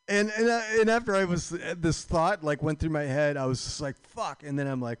 and after I was, this thought, like, went through my head, I was just like, fuck. And then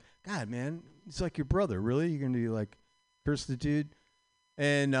I'm like, God, man, he's like your brother. Really? You're going to be like, curse the dude?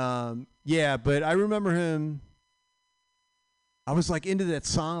 And, yeah, but I remember him. I was like into that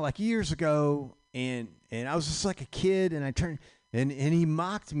song like years ago, and I was just like a kid, and I turned, and he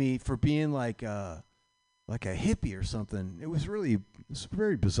mocked me for being like a hippie or something. It was very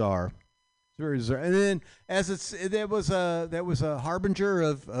bizarre. It's very bizarre. And then that was a harbinger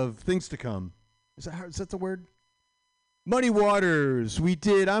of things to come. Is that the word? Muddy Waters. We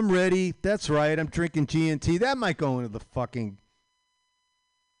did. I'm ready. That's right. I'm drinking G&T. That might go into the fucking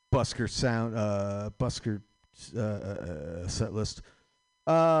busker sound, busker set list.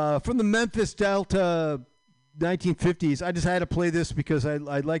 From the Memphis Delta 1950s. I just had to play this because I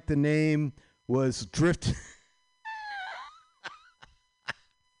like the name. Was Driftin'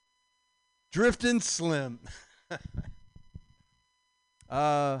 Slim.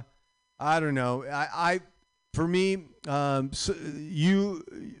 I don't know. For me, so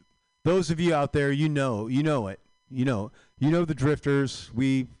those of you out there, you know it. You know the Drifters.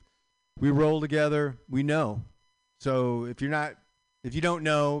 We roll together. We know. So if you don't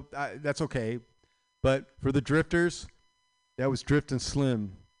know, that's okay. But for the Drifters, that was Driftin'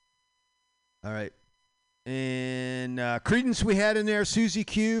 Slim. All right. And Creedence we had in there, Susie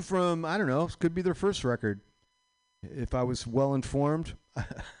Q from, I don't know, could be their first record. If I was well informed,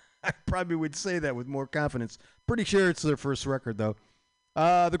 I probably would say that with more confidence. Pretty sure it's their first record, though.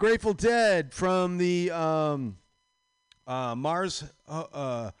 The Grateful Dead from the Mars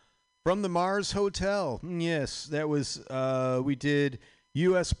Hotel. Yes, that was, we did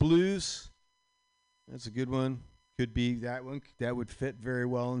U.S. Blues. That's a good one. Could be that one. That would fit very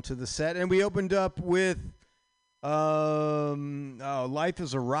well into the set. And we opened up with Life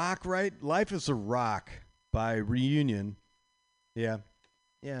is a Rock, right? Life is a Rock by Reunion. Yeah,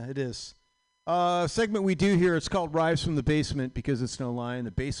 it is. Segment we do here, it's called Rise from the Basement because it's no lie in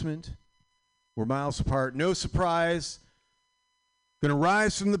the basement. We're miles apart. No surprise. Gonna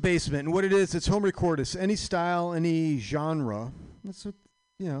rise from the basement. And what it is, it's home recorded. It's any style, any genre. That's what,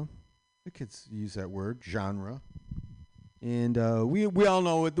 the kids use that word, genre. And we all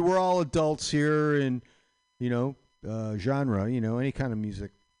know it. We're all adults here, and genre. Any kind of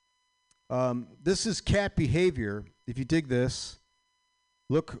music. This is Cat Behavior. If you dig this,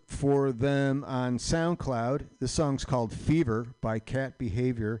 look for them on SoundCloud. This song's called Fever by Cat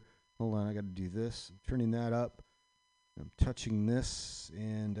Behavior. Hold on, I got to do this. I'm turning that up. I'm touching this,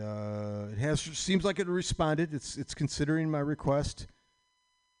 and it seems like it responded. It's considering my request.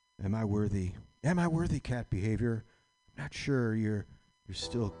 Am I worthy? Am I worthy, Cat Behavior? Not sure you're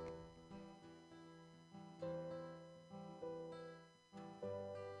still.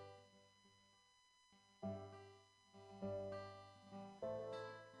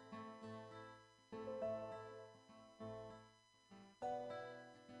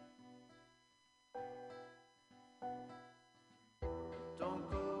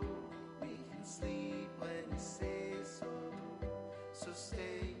 can't sleep when you say so. So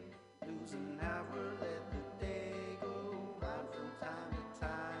stay, lose an hour, let the day go. And from time to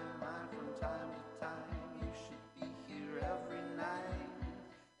time, and from time to time, you should be here every night,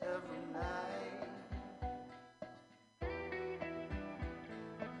 every night.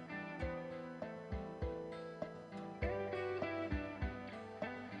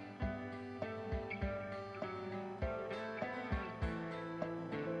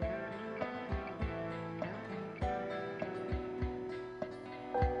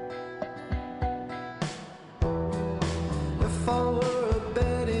 If I were a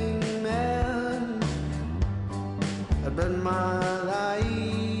betting man, I'd bet my life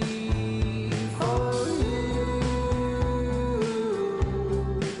for you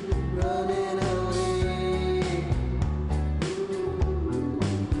running away.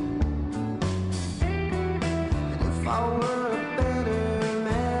 And if I were a better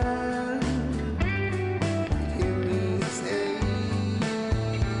man, you'd hear me say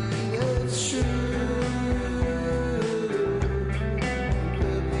it's true.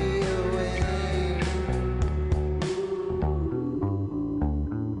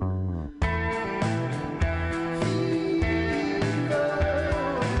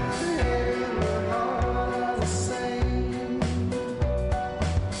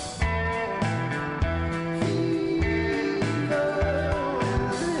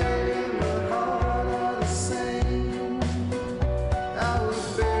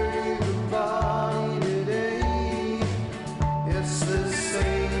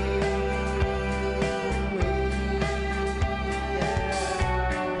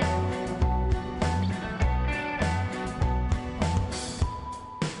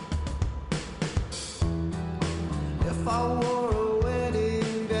 If I wore a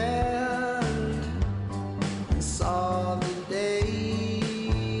wedding band and saw the day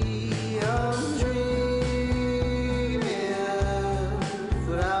I'm dreaming,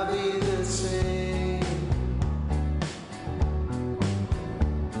 would I be the same?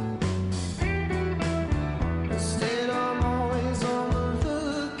 Instead, I'm always on the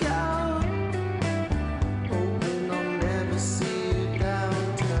lookout, hoping I'll never see you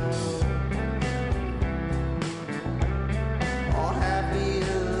downtown. All happy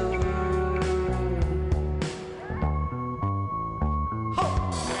alone. Ho!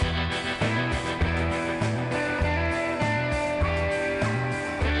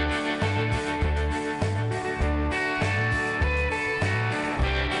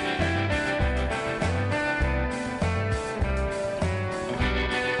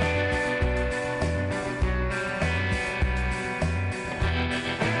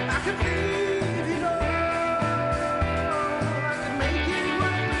 I could leave you know. I can make it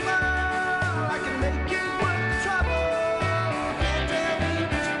worth the while. I can make it worth the trouble. Can't tell me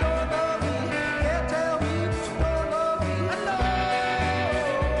that you don't love me. Can't tell me that you don't love me. I know.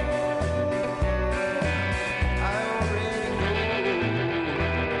 I already know.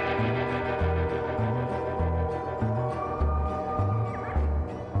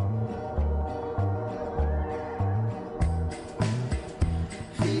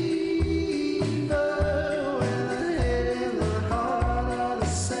 Fever when the head and the heart are the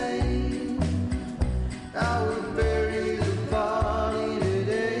same. I would bury the body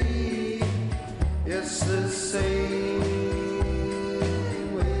today. It's the same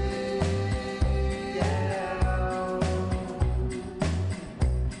way. Yeah.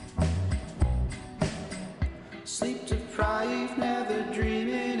 Sleep deprived, never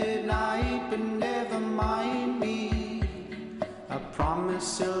dreaming at night, but never mind me. I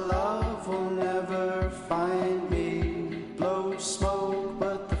promise your love will never find me. Blow smoke,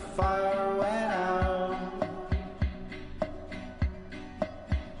 but the fire went out.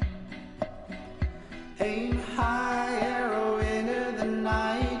 Aim high, arrow into the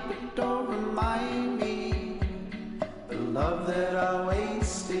night, but don't remind me. The love that I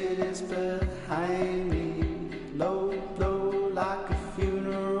wasted is behind me. Low blow like a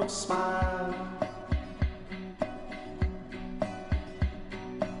funeral smile.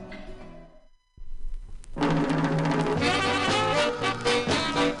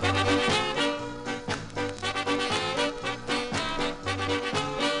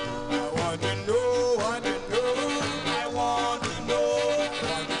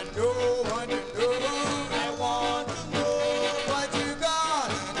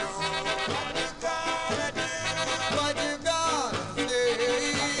 What you gonna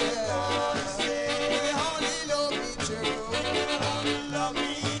do?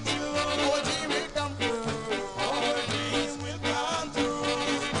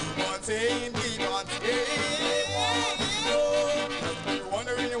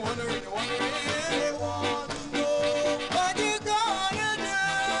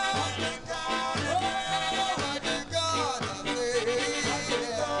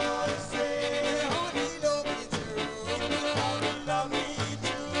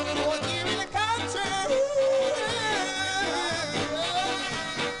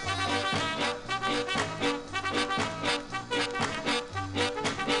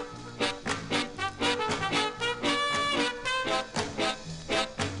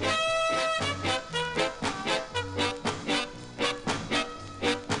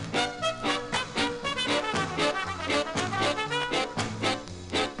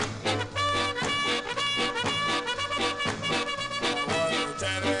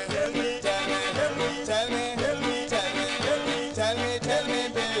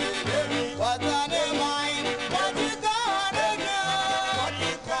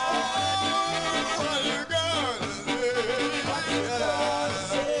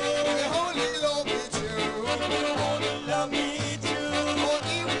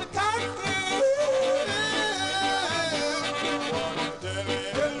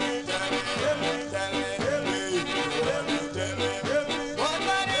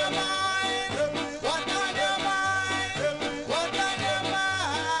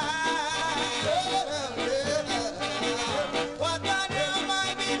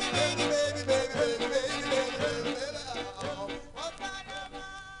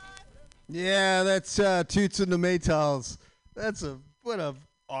 Yeah, that's Toots and the Maytals. What a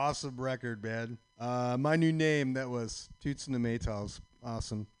awesome record, man. My new name, that was Toots and the Maytals.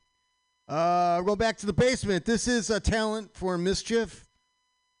 Awesome. Go back to the basement. This is a Talent for Mischief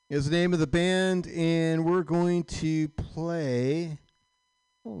is the name of the band, and we're going to play.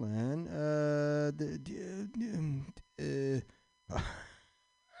 Hold on.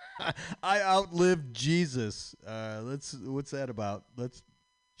 I outlived Jesus. What's that about? Let's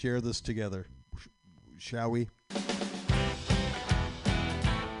share this together, shall we?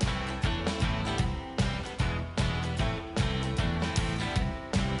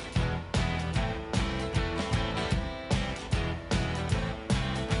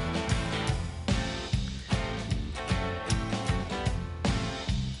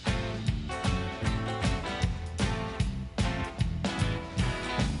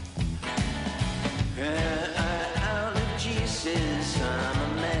 I'm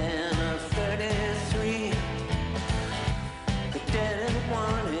a man of 33.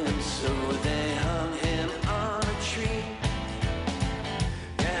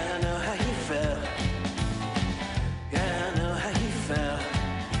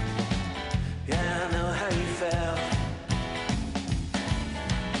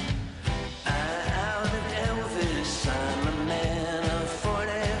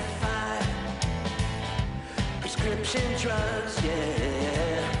 prescription drugs,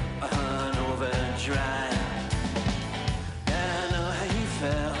 yeah, on overdrive. Yeah, I know how you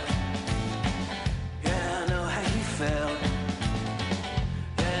felt. Yeah, I know how you felt.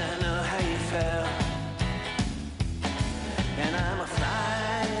 Yeah, I know how you felt. And I'm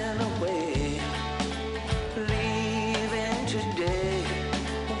flying away, leaving today.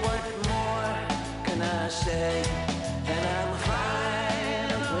 What more can I say? And I'm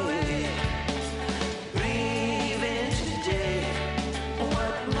flying away, leaving today.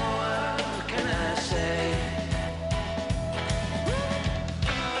 What more can I say?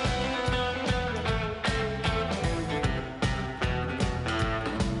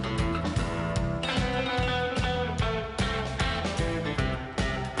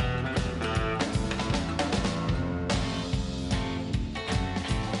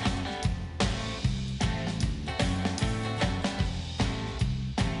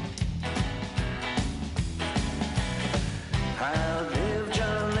 I live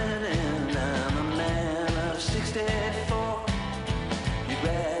John Lennon, I'm a man of 64. You'd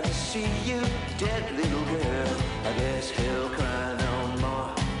rather see you dead, little girl. I guess he'll cry no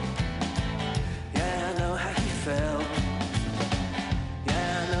more. Yeah, I know how you felt.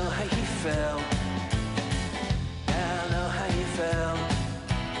 Yeah, I know how you felt. Yeah, I know how you felt.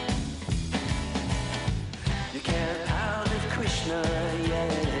 You can't outlive Krishna,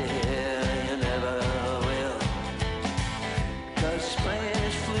 yeah, you never will. 'Cause he's playing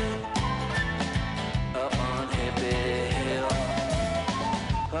his flute up on Hippie Hill.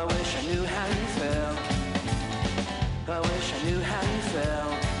 I wish I knew how you felt. I wish I knew how you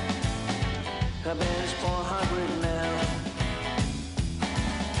felt. I've been his 400 now,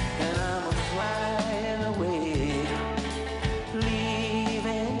 and I'm flying away,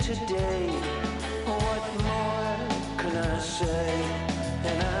 leaving today. What more can I say?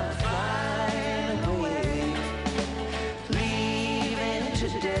 And I'm flying away, leaving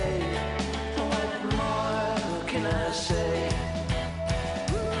today. What more can I say?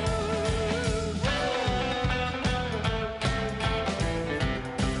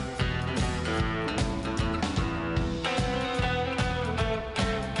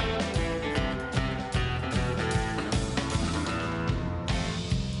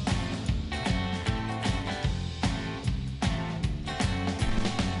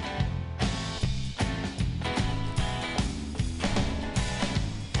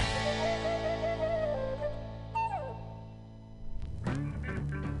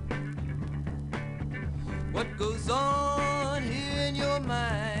 What goes on here in your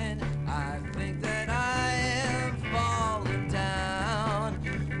mind? I think that I am falling down.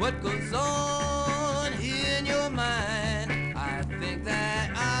 What goes on here in your mind? I think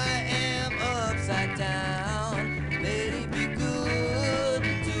that I am upside down. Lady, be good,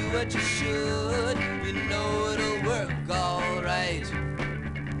 do what you should. You know it'll work alright.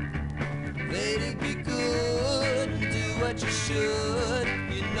 Lady, be good, do what you should.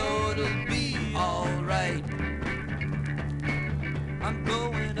 You know it'll be alright. I'm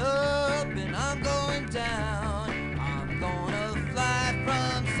going up and I'm going down. I'm gonna fly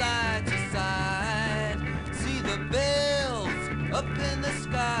from side to side. See the bells up in the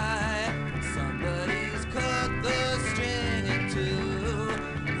sky. Somebody's cut the string in two.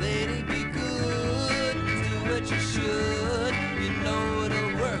 Lady, be good, do what you should. You know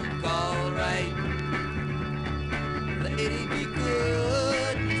it'll work alright.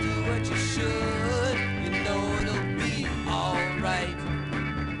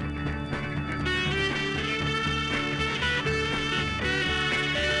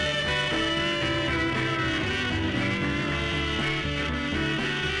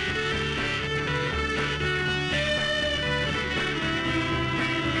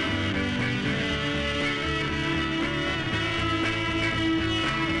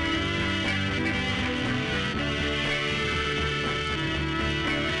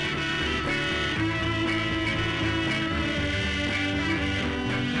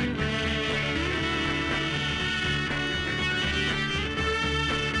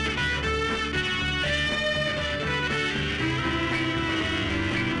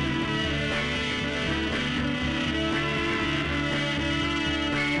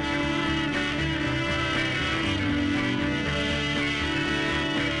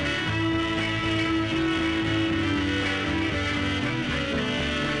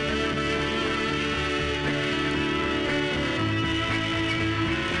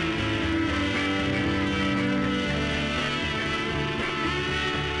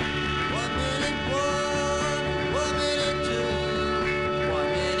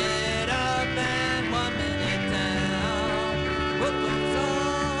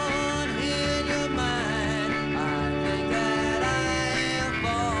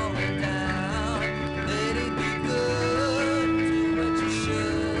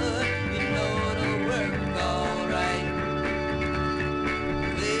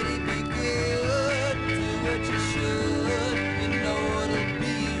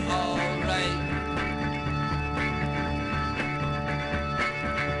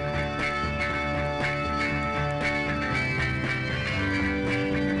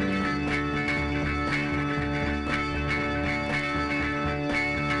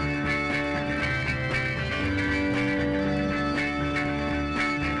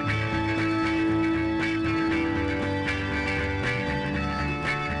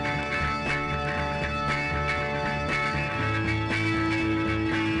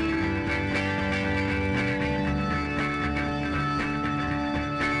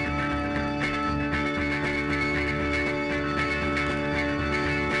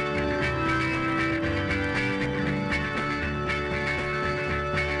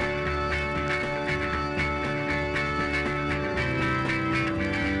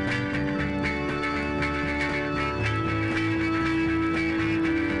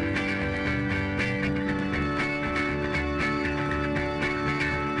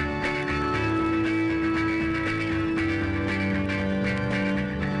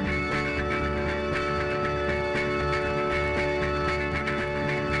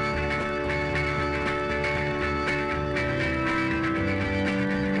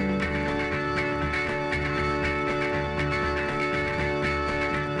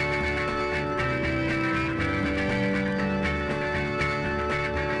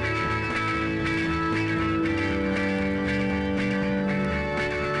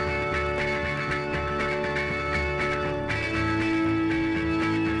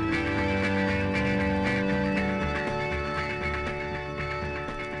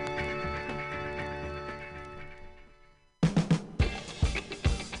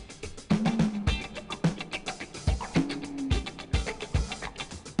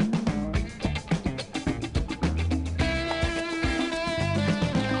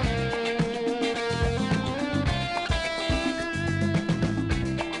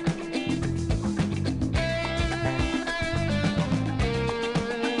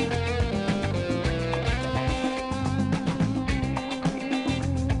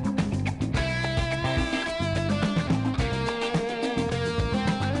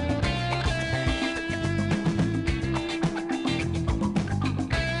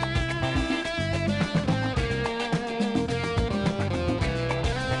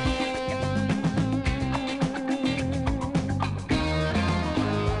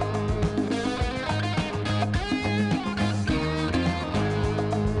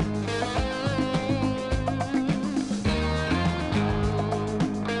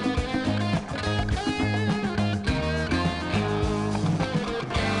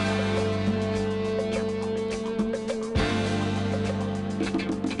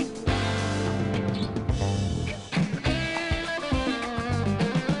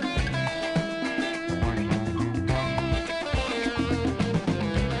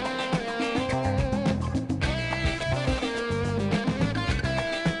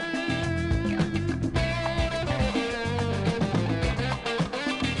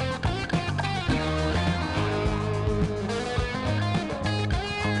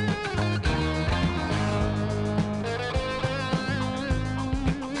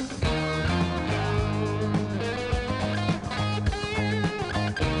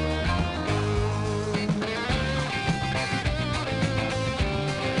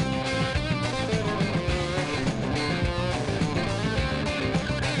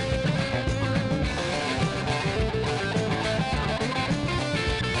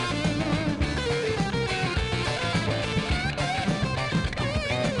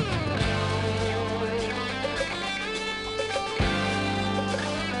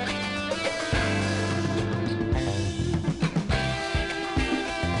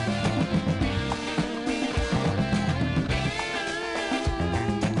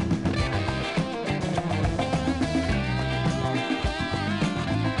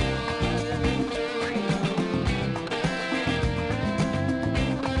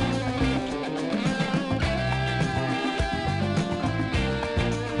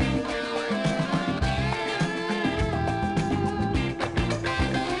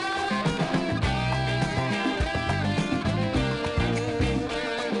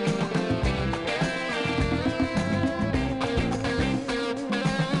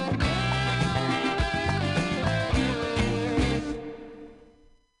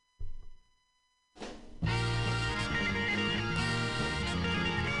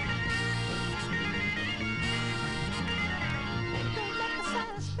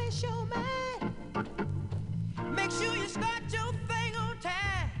 show me. Make sure you start your thing on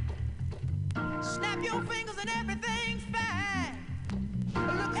time. Snap your fingers and everything's fine.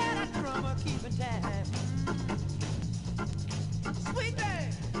 Look at a drummer keeping time. Sweet thing.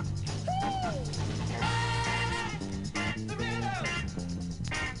 Woo! Ride the rhythm.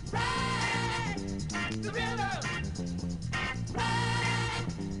 Ride the rhythm. Ride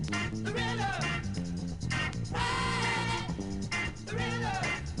the rhythm. Ride the rhythm.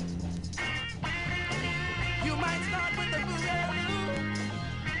 You might start with the boogaloo,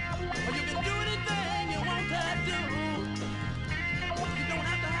 or you can do anything you want to do. You don't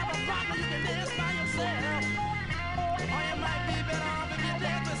have to have a partner, you can dance by yourself. Or you might be better off if you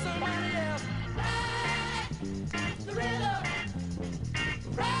dance with somebody else. Ride the rhythm.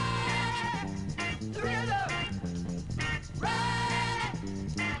 Ride the rhythm. Ride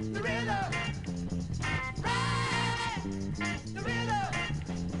the rhythm. Ride the rhythm.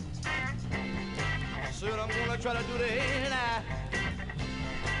 Soon I'm gonna try to do the 89.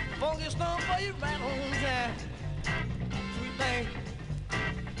 Funky stomp for you right on time. Sweet thing.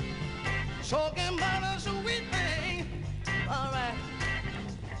 Talking about a sweet thing. All right.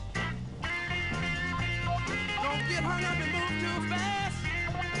 Don't get hung up and move too fast.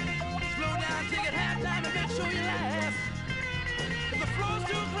 Slow down, take it half time and make sure you last. If the floor's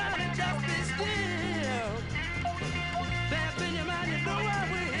too crowded, just be still. Dance in your mind, you know I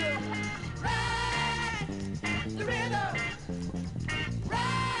will. Ride the rhythm.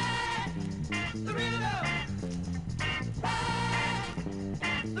 Ride the rhythm. Ride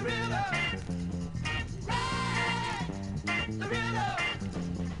the rhythm. Ride the rhythm.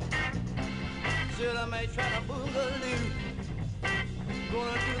 Said I may try to boogaloo.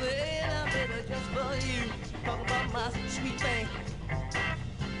 Gonna do the A baby, just for you. Talk about my sweet thing.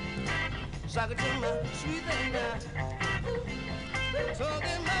 Sock it to my sweet thing now.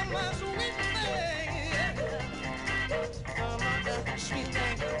 Talking about my sweet thing. Talking about that sweet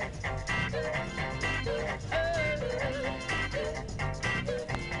thing.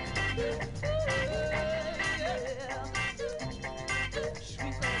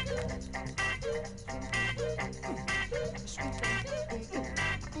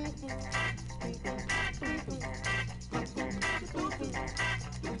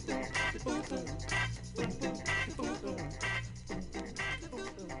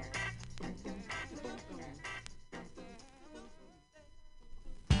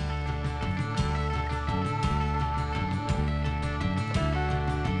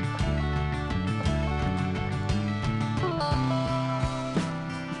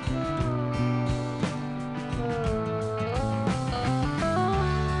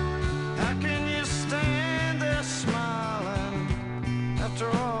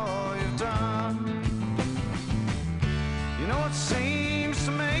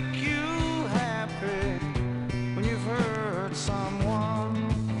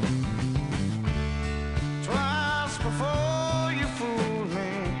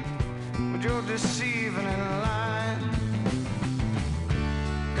 Deceiving and lying.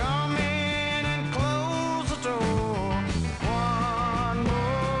 Come in and close the door one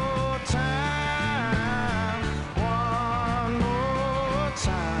more time, one more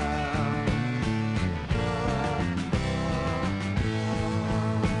time.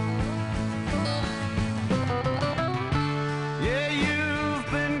 Yeah, you've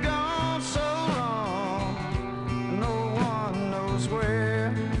been gone so long, no one knows where.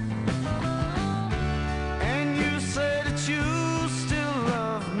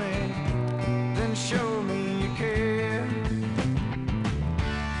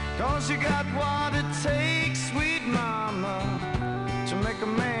 You got what it takes, sweet mama, to make a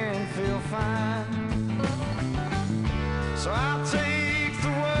man feel fine. So I'll take the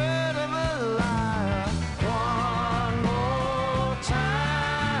word of a liar one more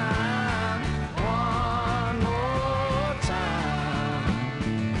time, one more time.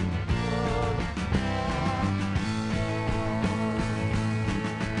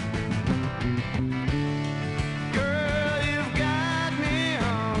 Girl, you've got me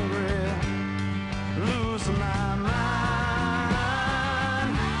hungry, losing my mind.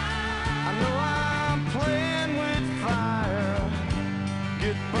 I know I'm playing with fire,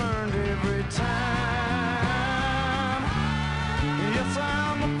 get burned every time. Yes,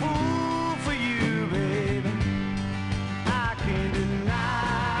 I'm a fool for you, baby, I can't deny.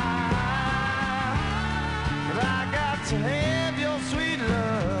 But I got to have your sweet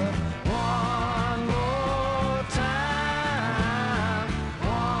love one more time,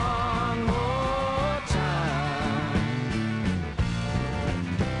 one more time.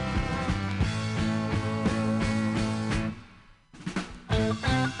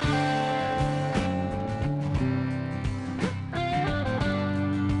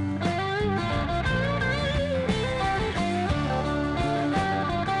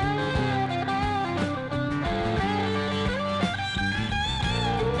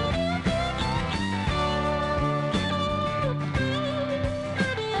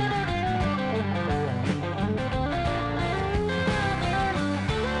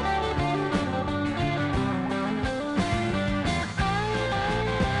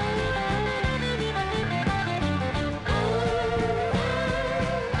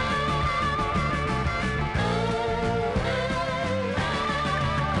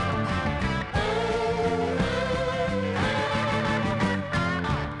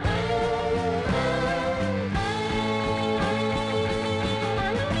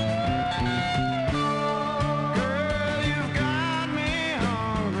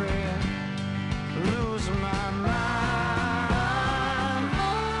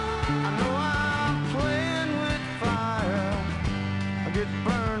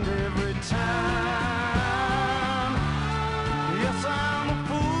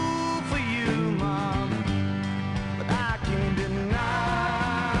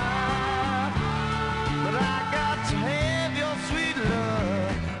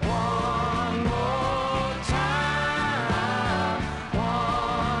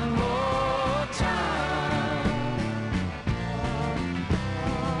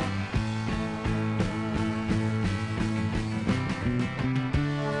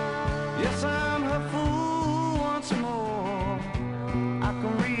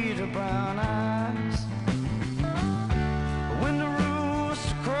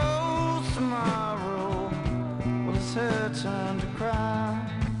 turn to cry.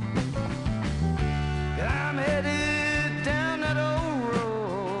 I'm headed down that old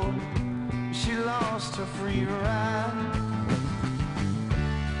road. She lost her free ride.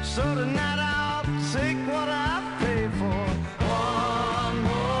 So tonight I'll take what I pay for. One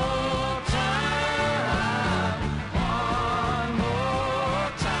more time. One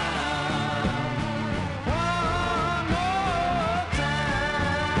more time. One more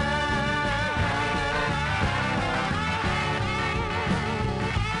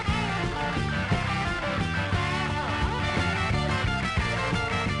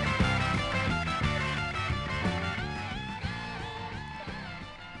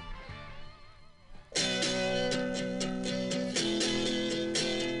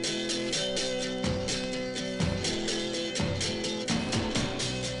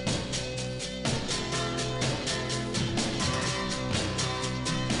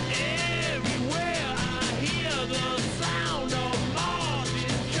Everywhere I hear the sound of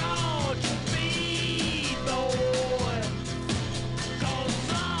Martin George beat, boy. 'Cause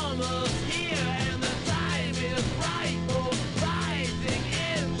summer's here and the time is right for rising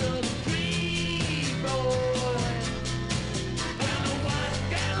in the street, boy. Well, what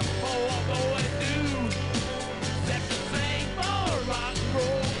can a poor boy do except to sing for a rock and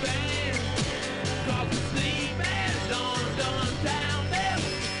roll band? 'Cause the sleep has done down there,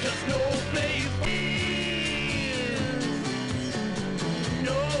 just no place for him.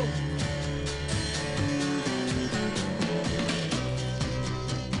 No.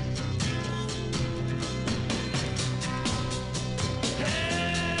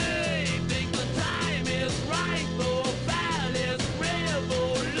 Hey, think the time is right for Valley's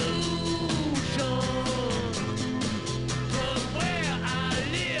revolution. 'Cause where I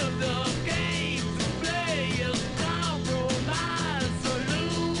live, the games to play is compromise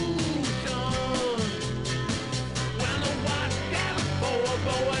solution. Well, what can a poor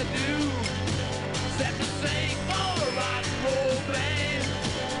boy do except to sing for a rock and roll band?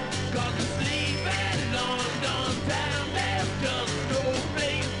 'Cause the sleep in London town, there's just no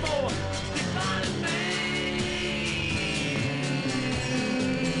place for declining man.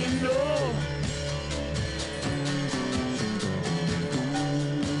 No.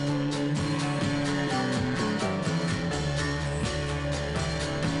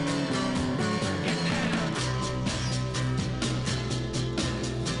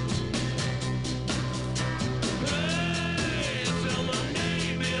 Hey, till my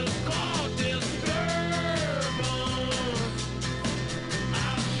name is called disturbance,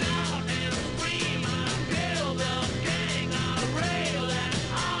 I'll shout and scream, I kill the king, I rail at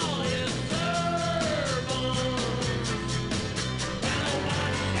all his servants. Well,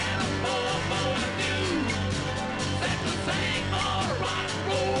 what can a poor boy do except to sing for a rock and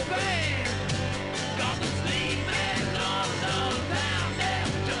roll band? 'Cause the sleep in London town,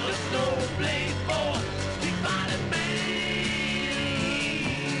 there's just no place for declining man.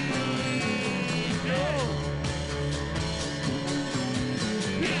 No.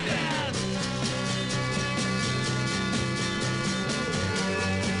 Yeah.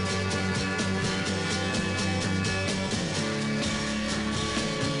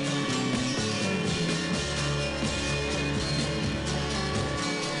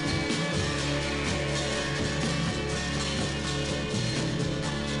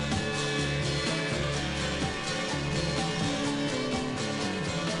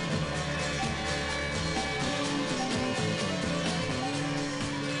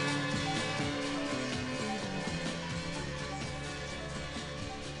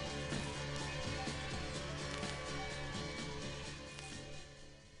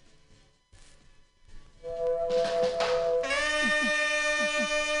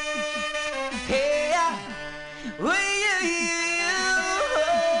 Hey, will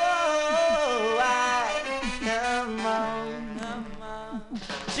come on,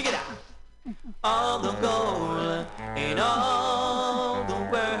 check it out. All the gold in all the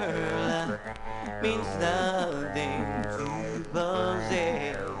world means nothing to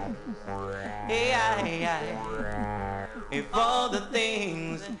possess. Hey, if all the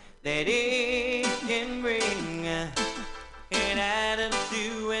things that it can bring can add up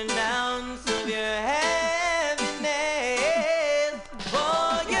to an ounce of your happiness.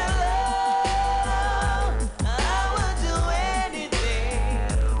 For your love, I would do anything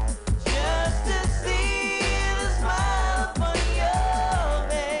just to see the smile upon your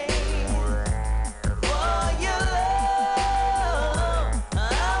face. For your love, I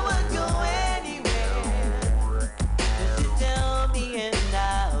would go anywhere just to tell me, and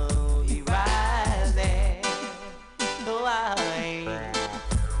I'll be right.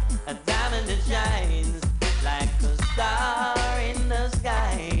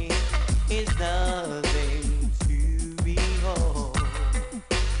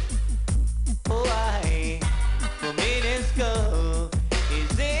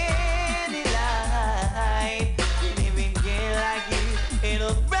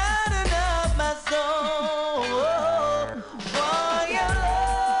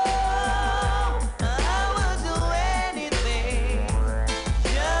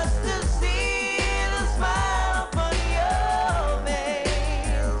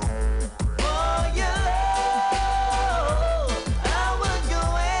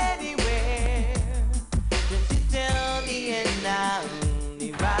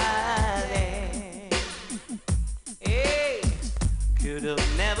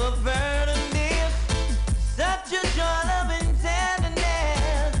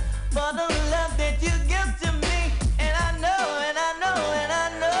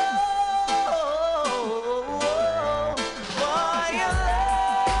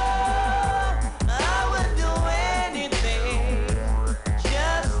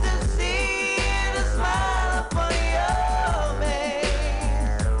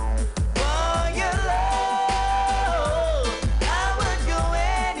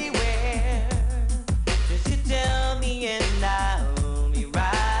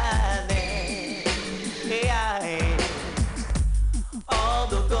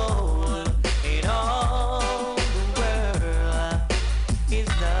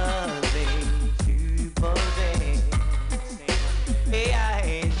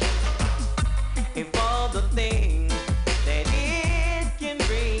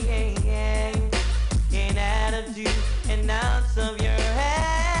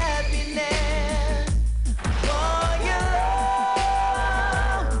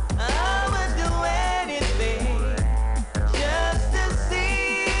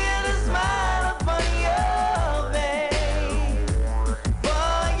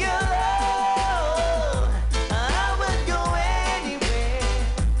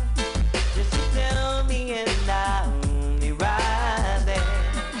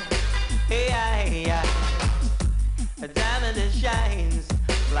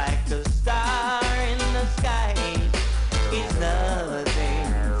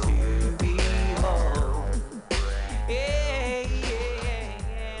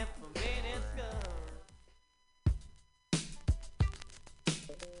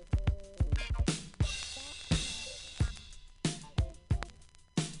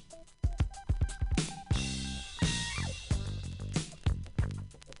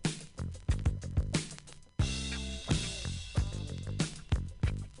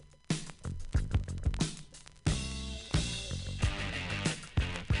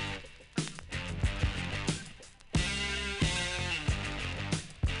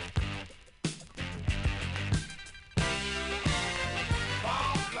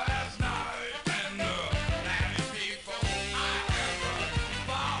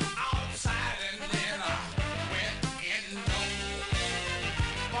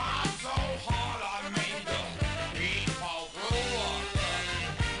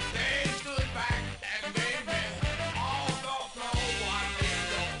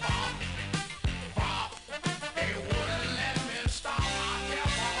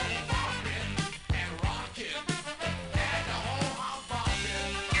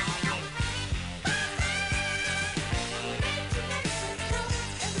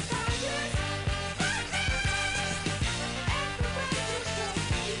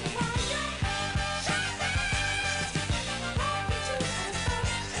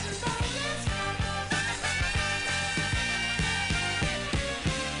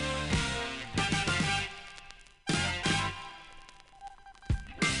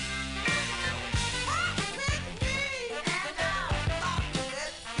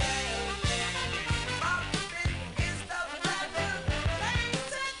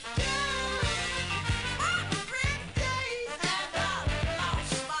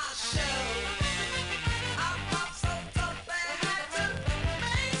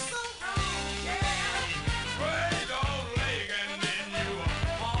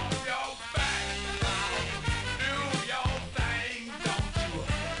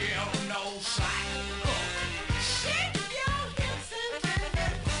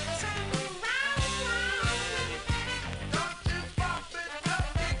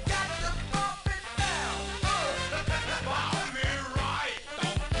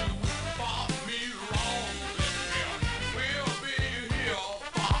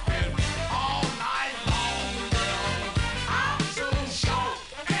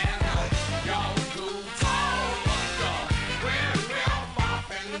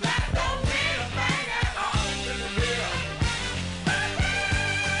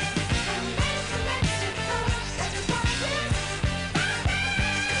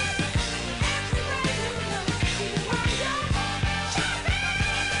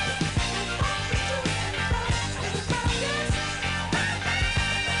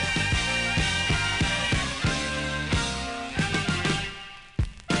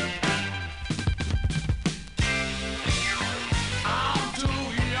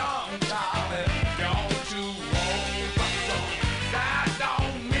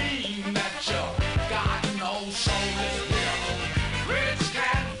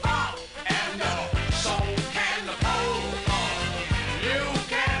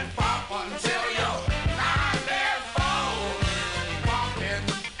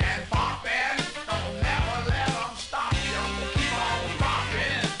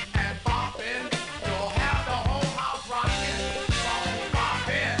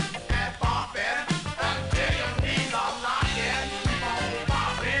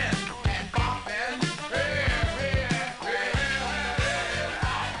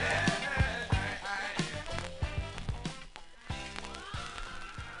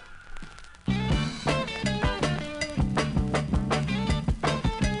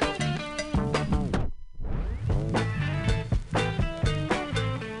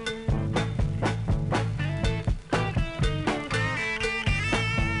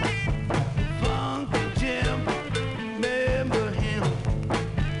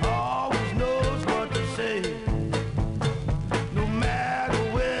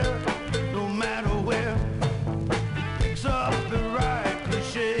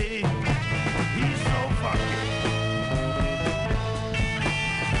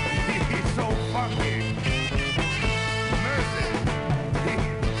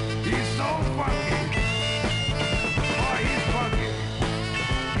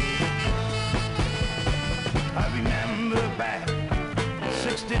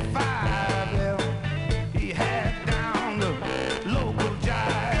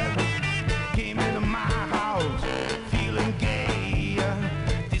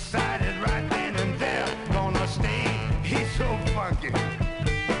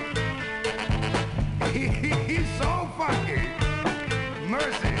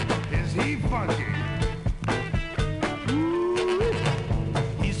 funky. Ooh,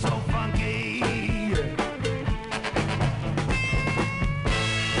 he's so funky.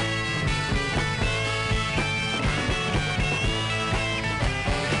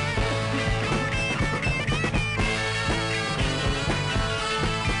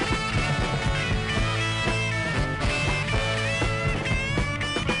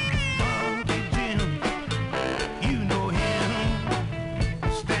 Funky Jim, you know him,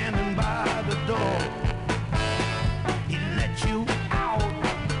 standing by the door. He lets you out,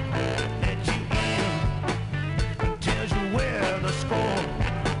 let you in, tells you where the score.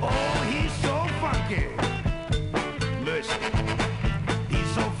 Oh, he's so funky. Listen, he's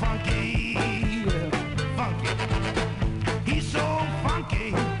so funky, funky. He's so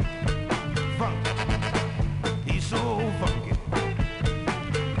funky, funky. He's so funky.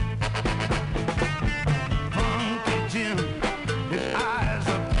 Funky Jim, his eyes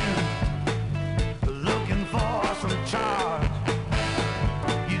are pin, looking for some charge.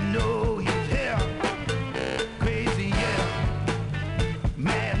 You know he's here, crazy, yeah,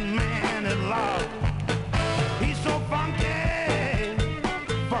 madman at large. He's so funky,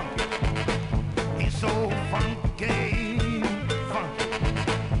 funky. He's so funky, funky.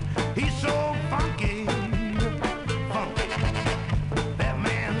 He's so funky, funky. That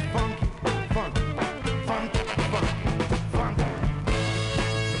man's funky, funky, funky, funky, funky.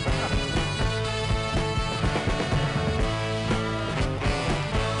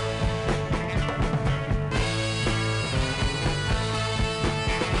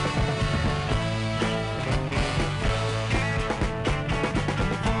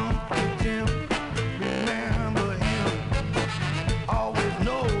 Funky Jim, remember him, always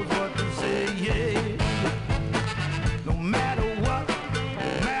knows what to say, yeah. No matter what,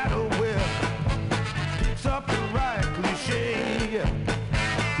 no matter where, picks up the right cliche.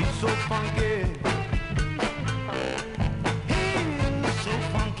 He's so funky. He's so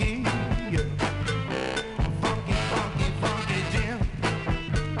funky. Funky, funky, funky Jim. Funky,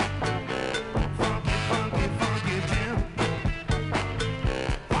 funky, funky Jim.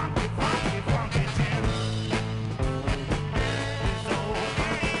 Funky, funky, funky Jim. He's so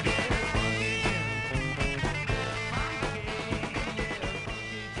funky,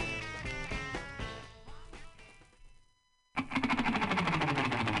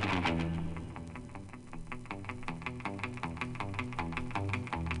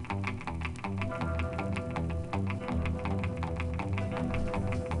 Jim.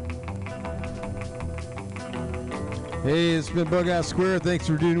 Hey, it's been BughouseSquare. Thanks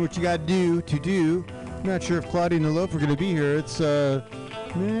for doing what you got to do. I'm not sure if Claudia and Alof are going to be here. It's, you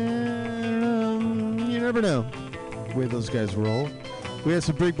never know the way those guys roll. We had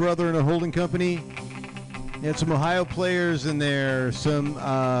some Big Brother and a holding company. We had some Ohio players in there, some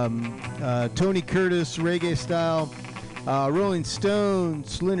Tony Curtis reggae style, Rolling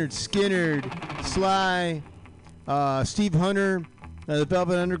Stones, Lynyrd Skynyrd, Sly, Steve Hunter, the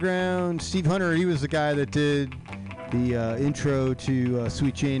Velvet Underground. Steve Hunter, he was the guy that did the intro to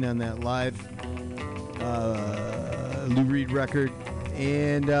Sweet Jane on that live Lou Reed record.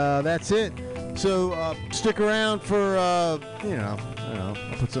 And that's it. So stick around for, I don't know, I'll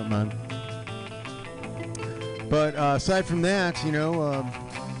put something on. But aside from that, in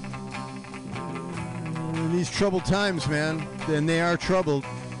these troubled times, man, and they are troubled,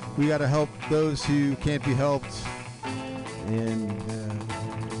 we got to help those who can't be helped and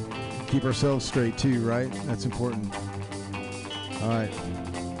keep ourselves straight too, right? That's important. All right,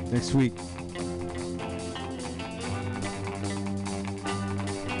 next week.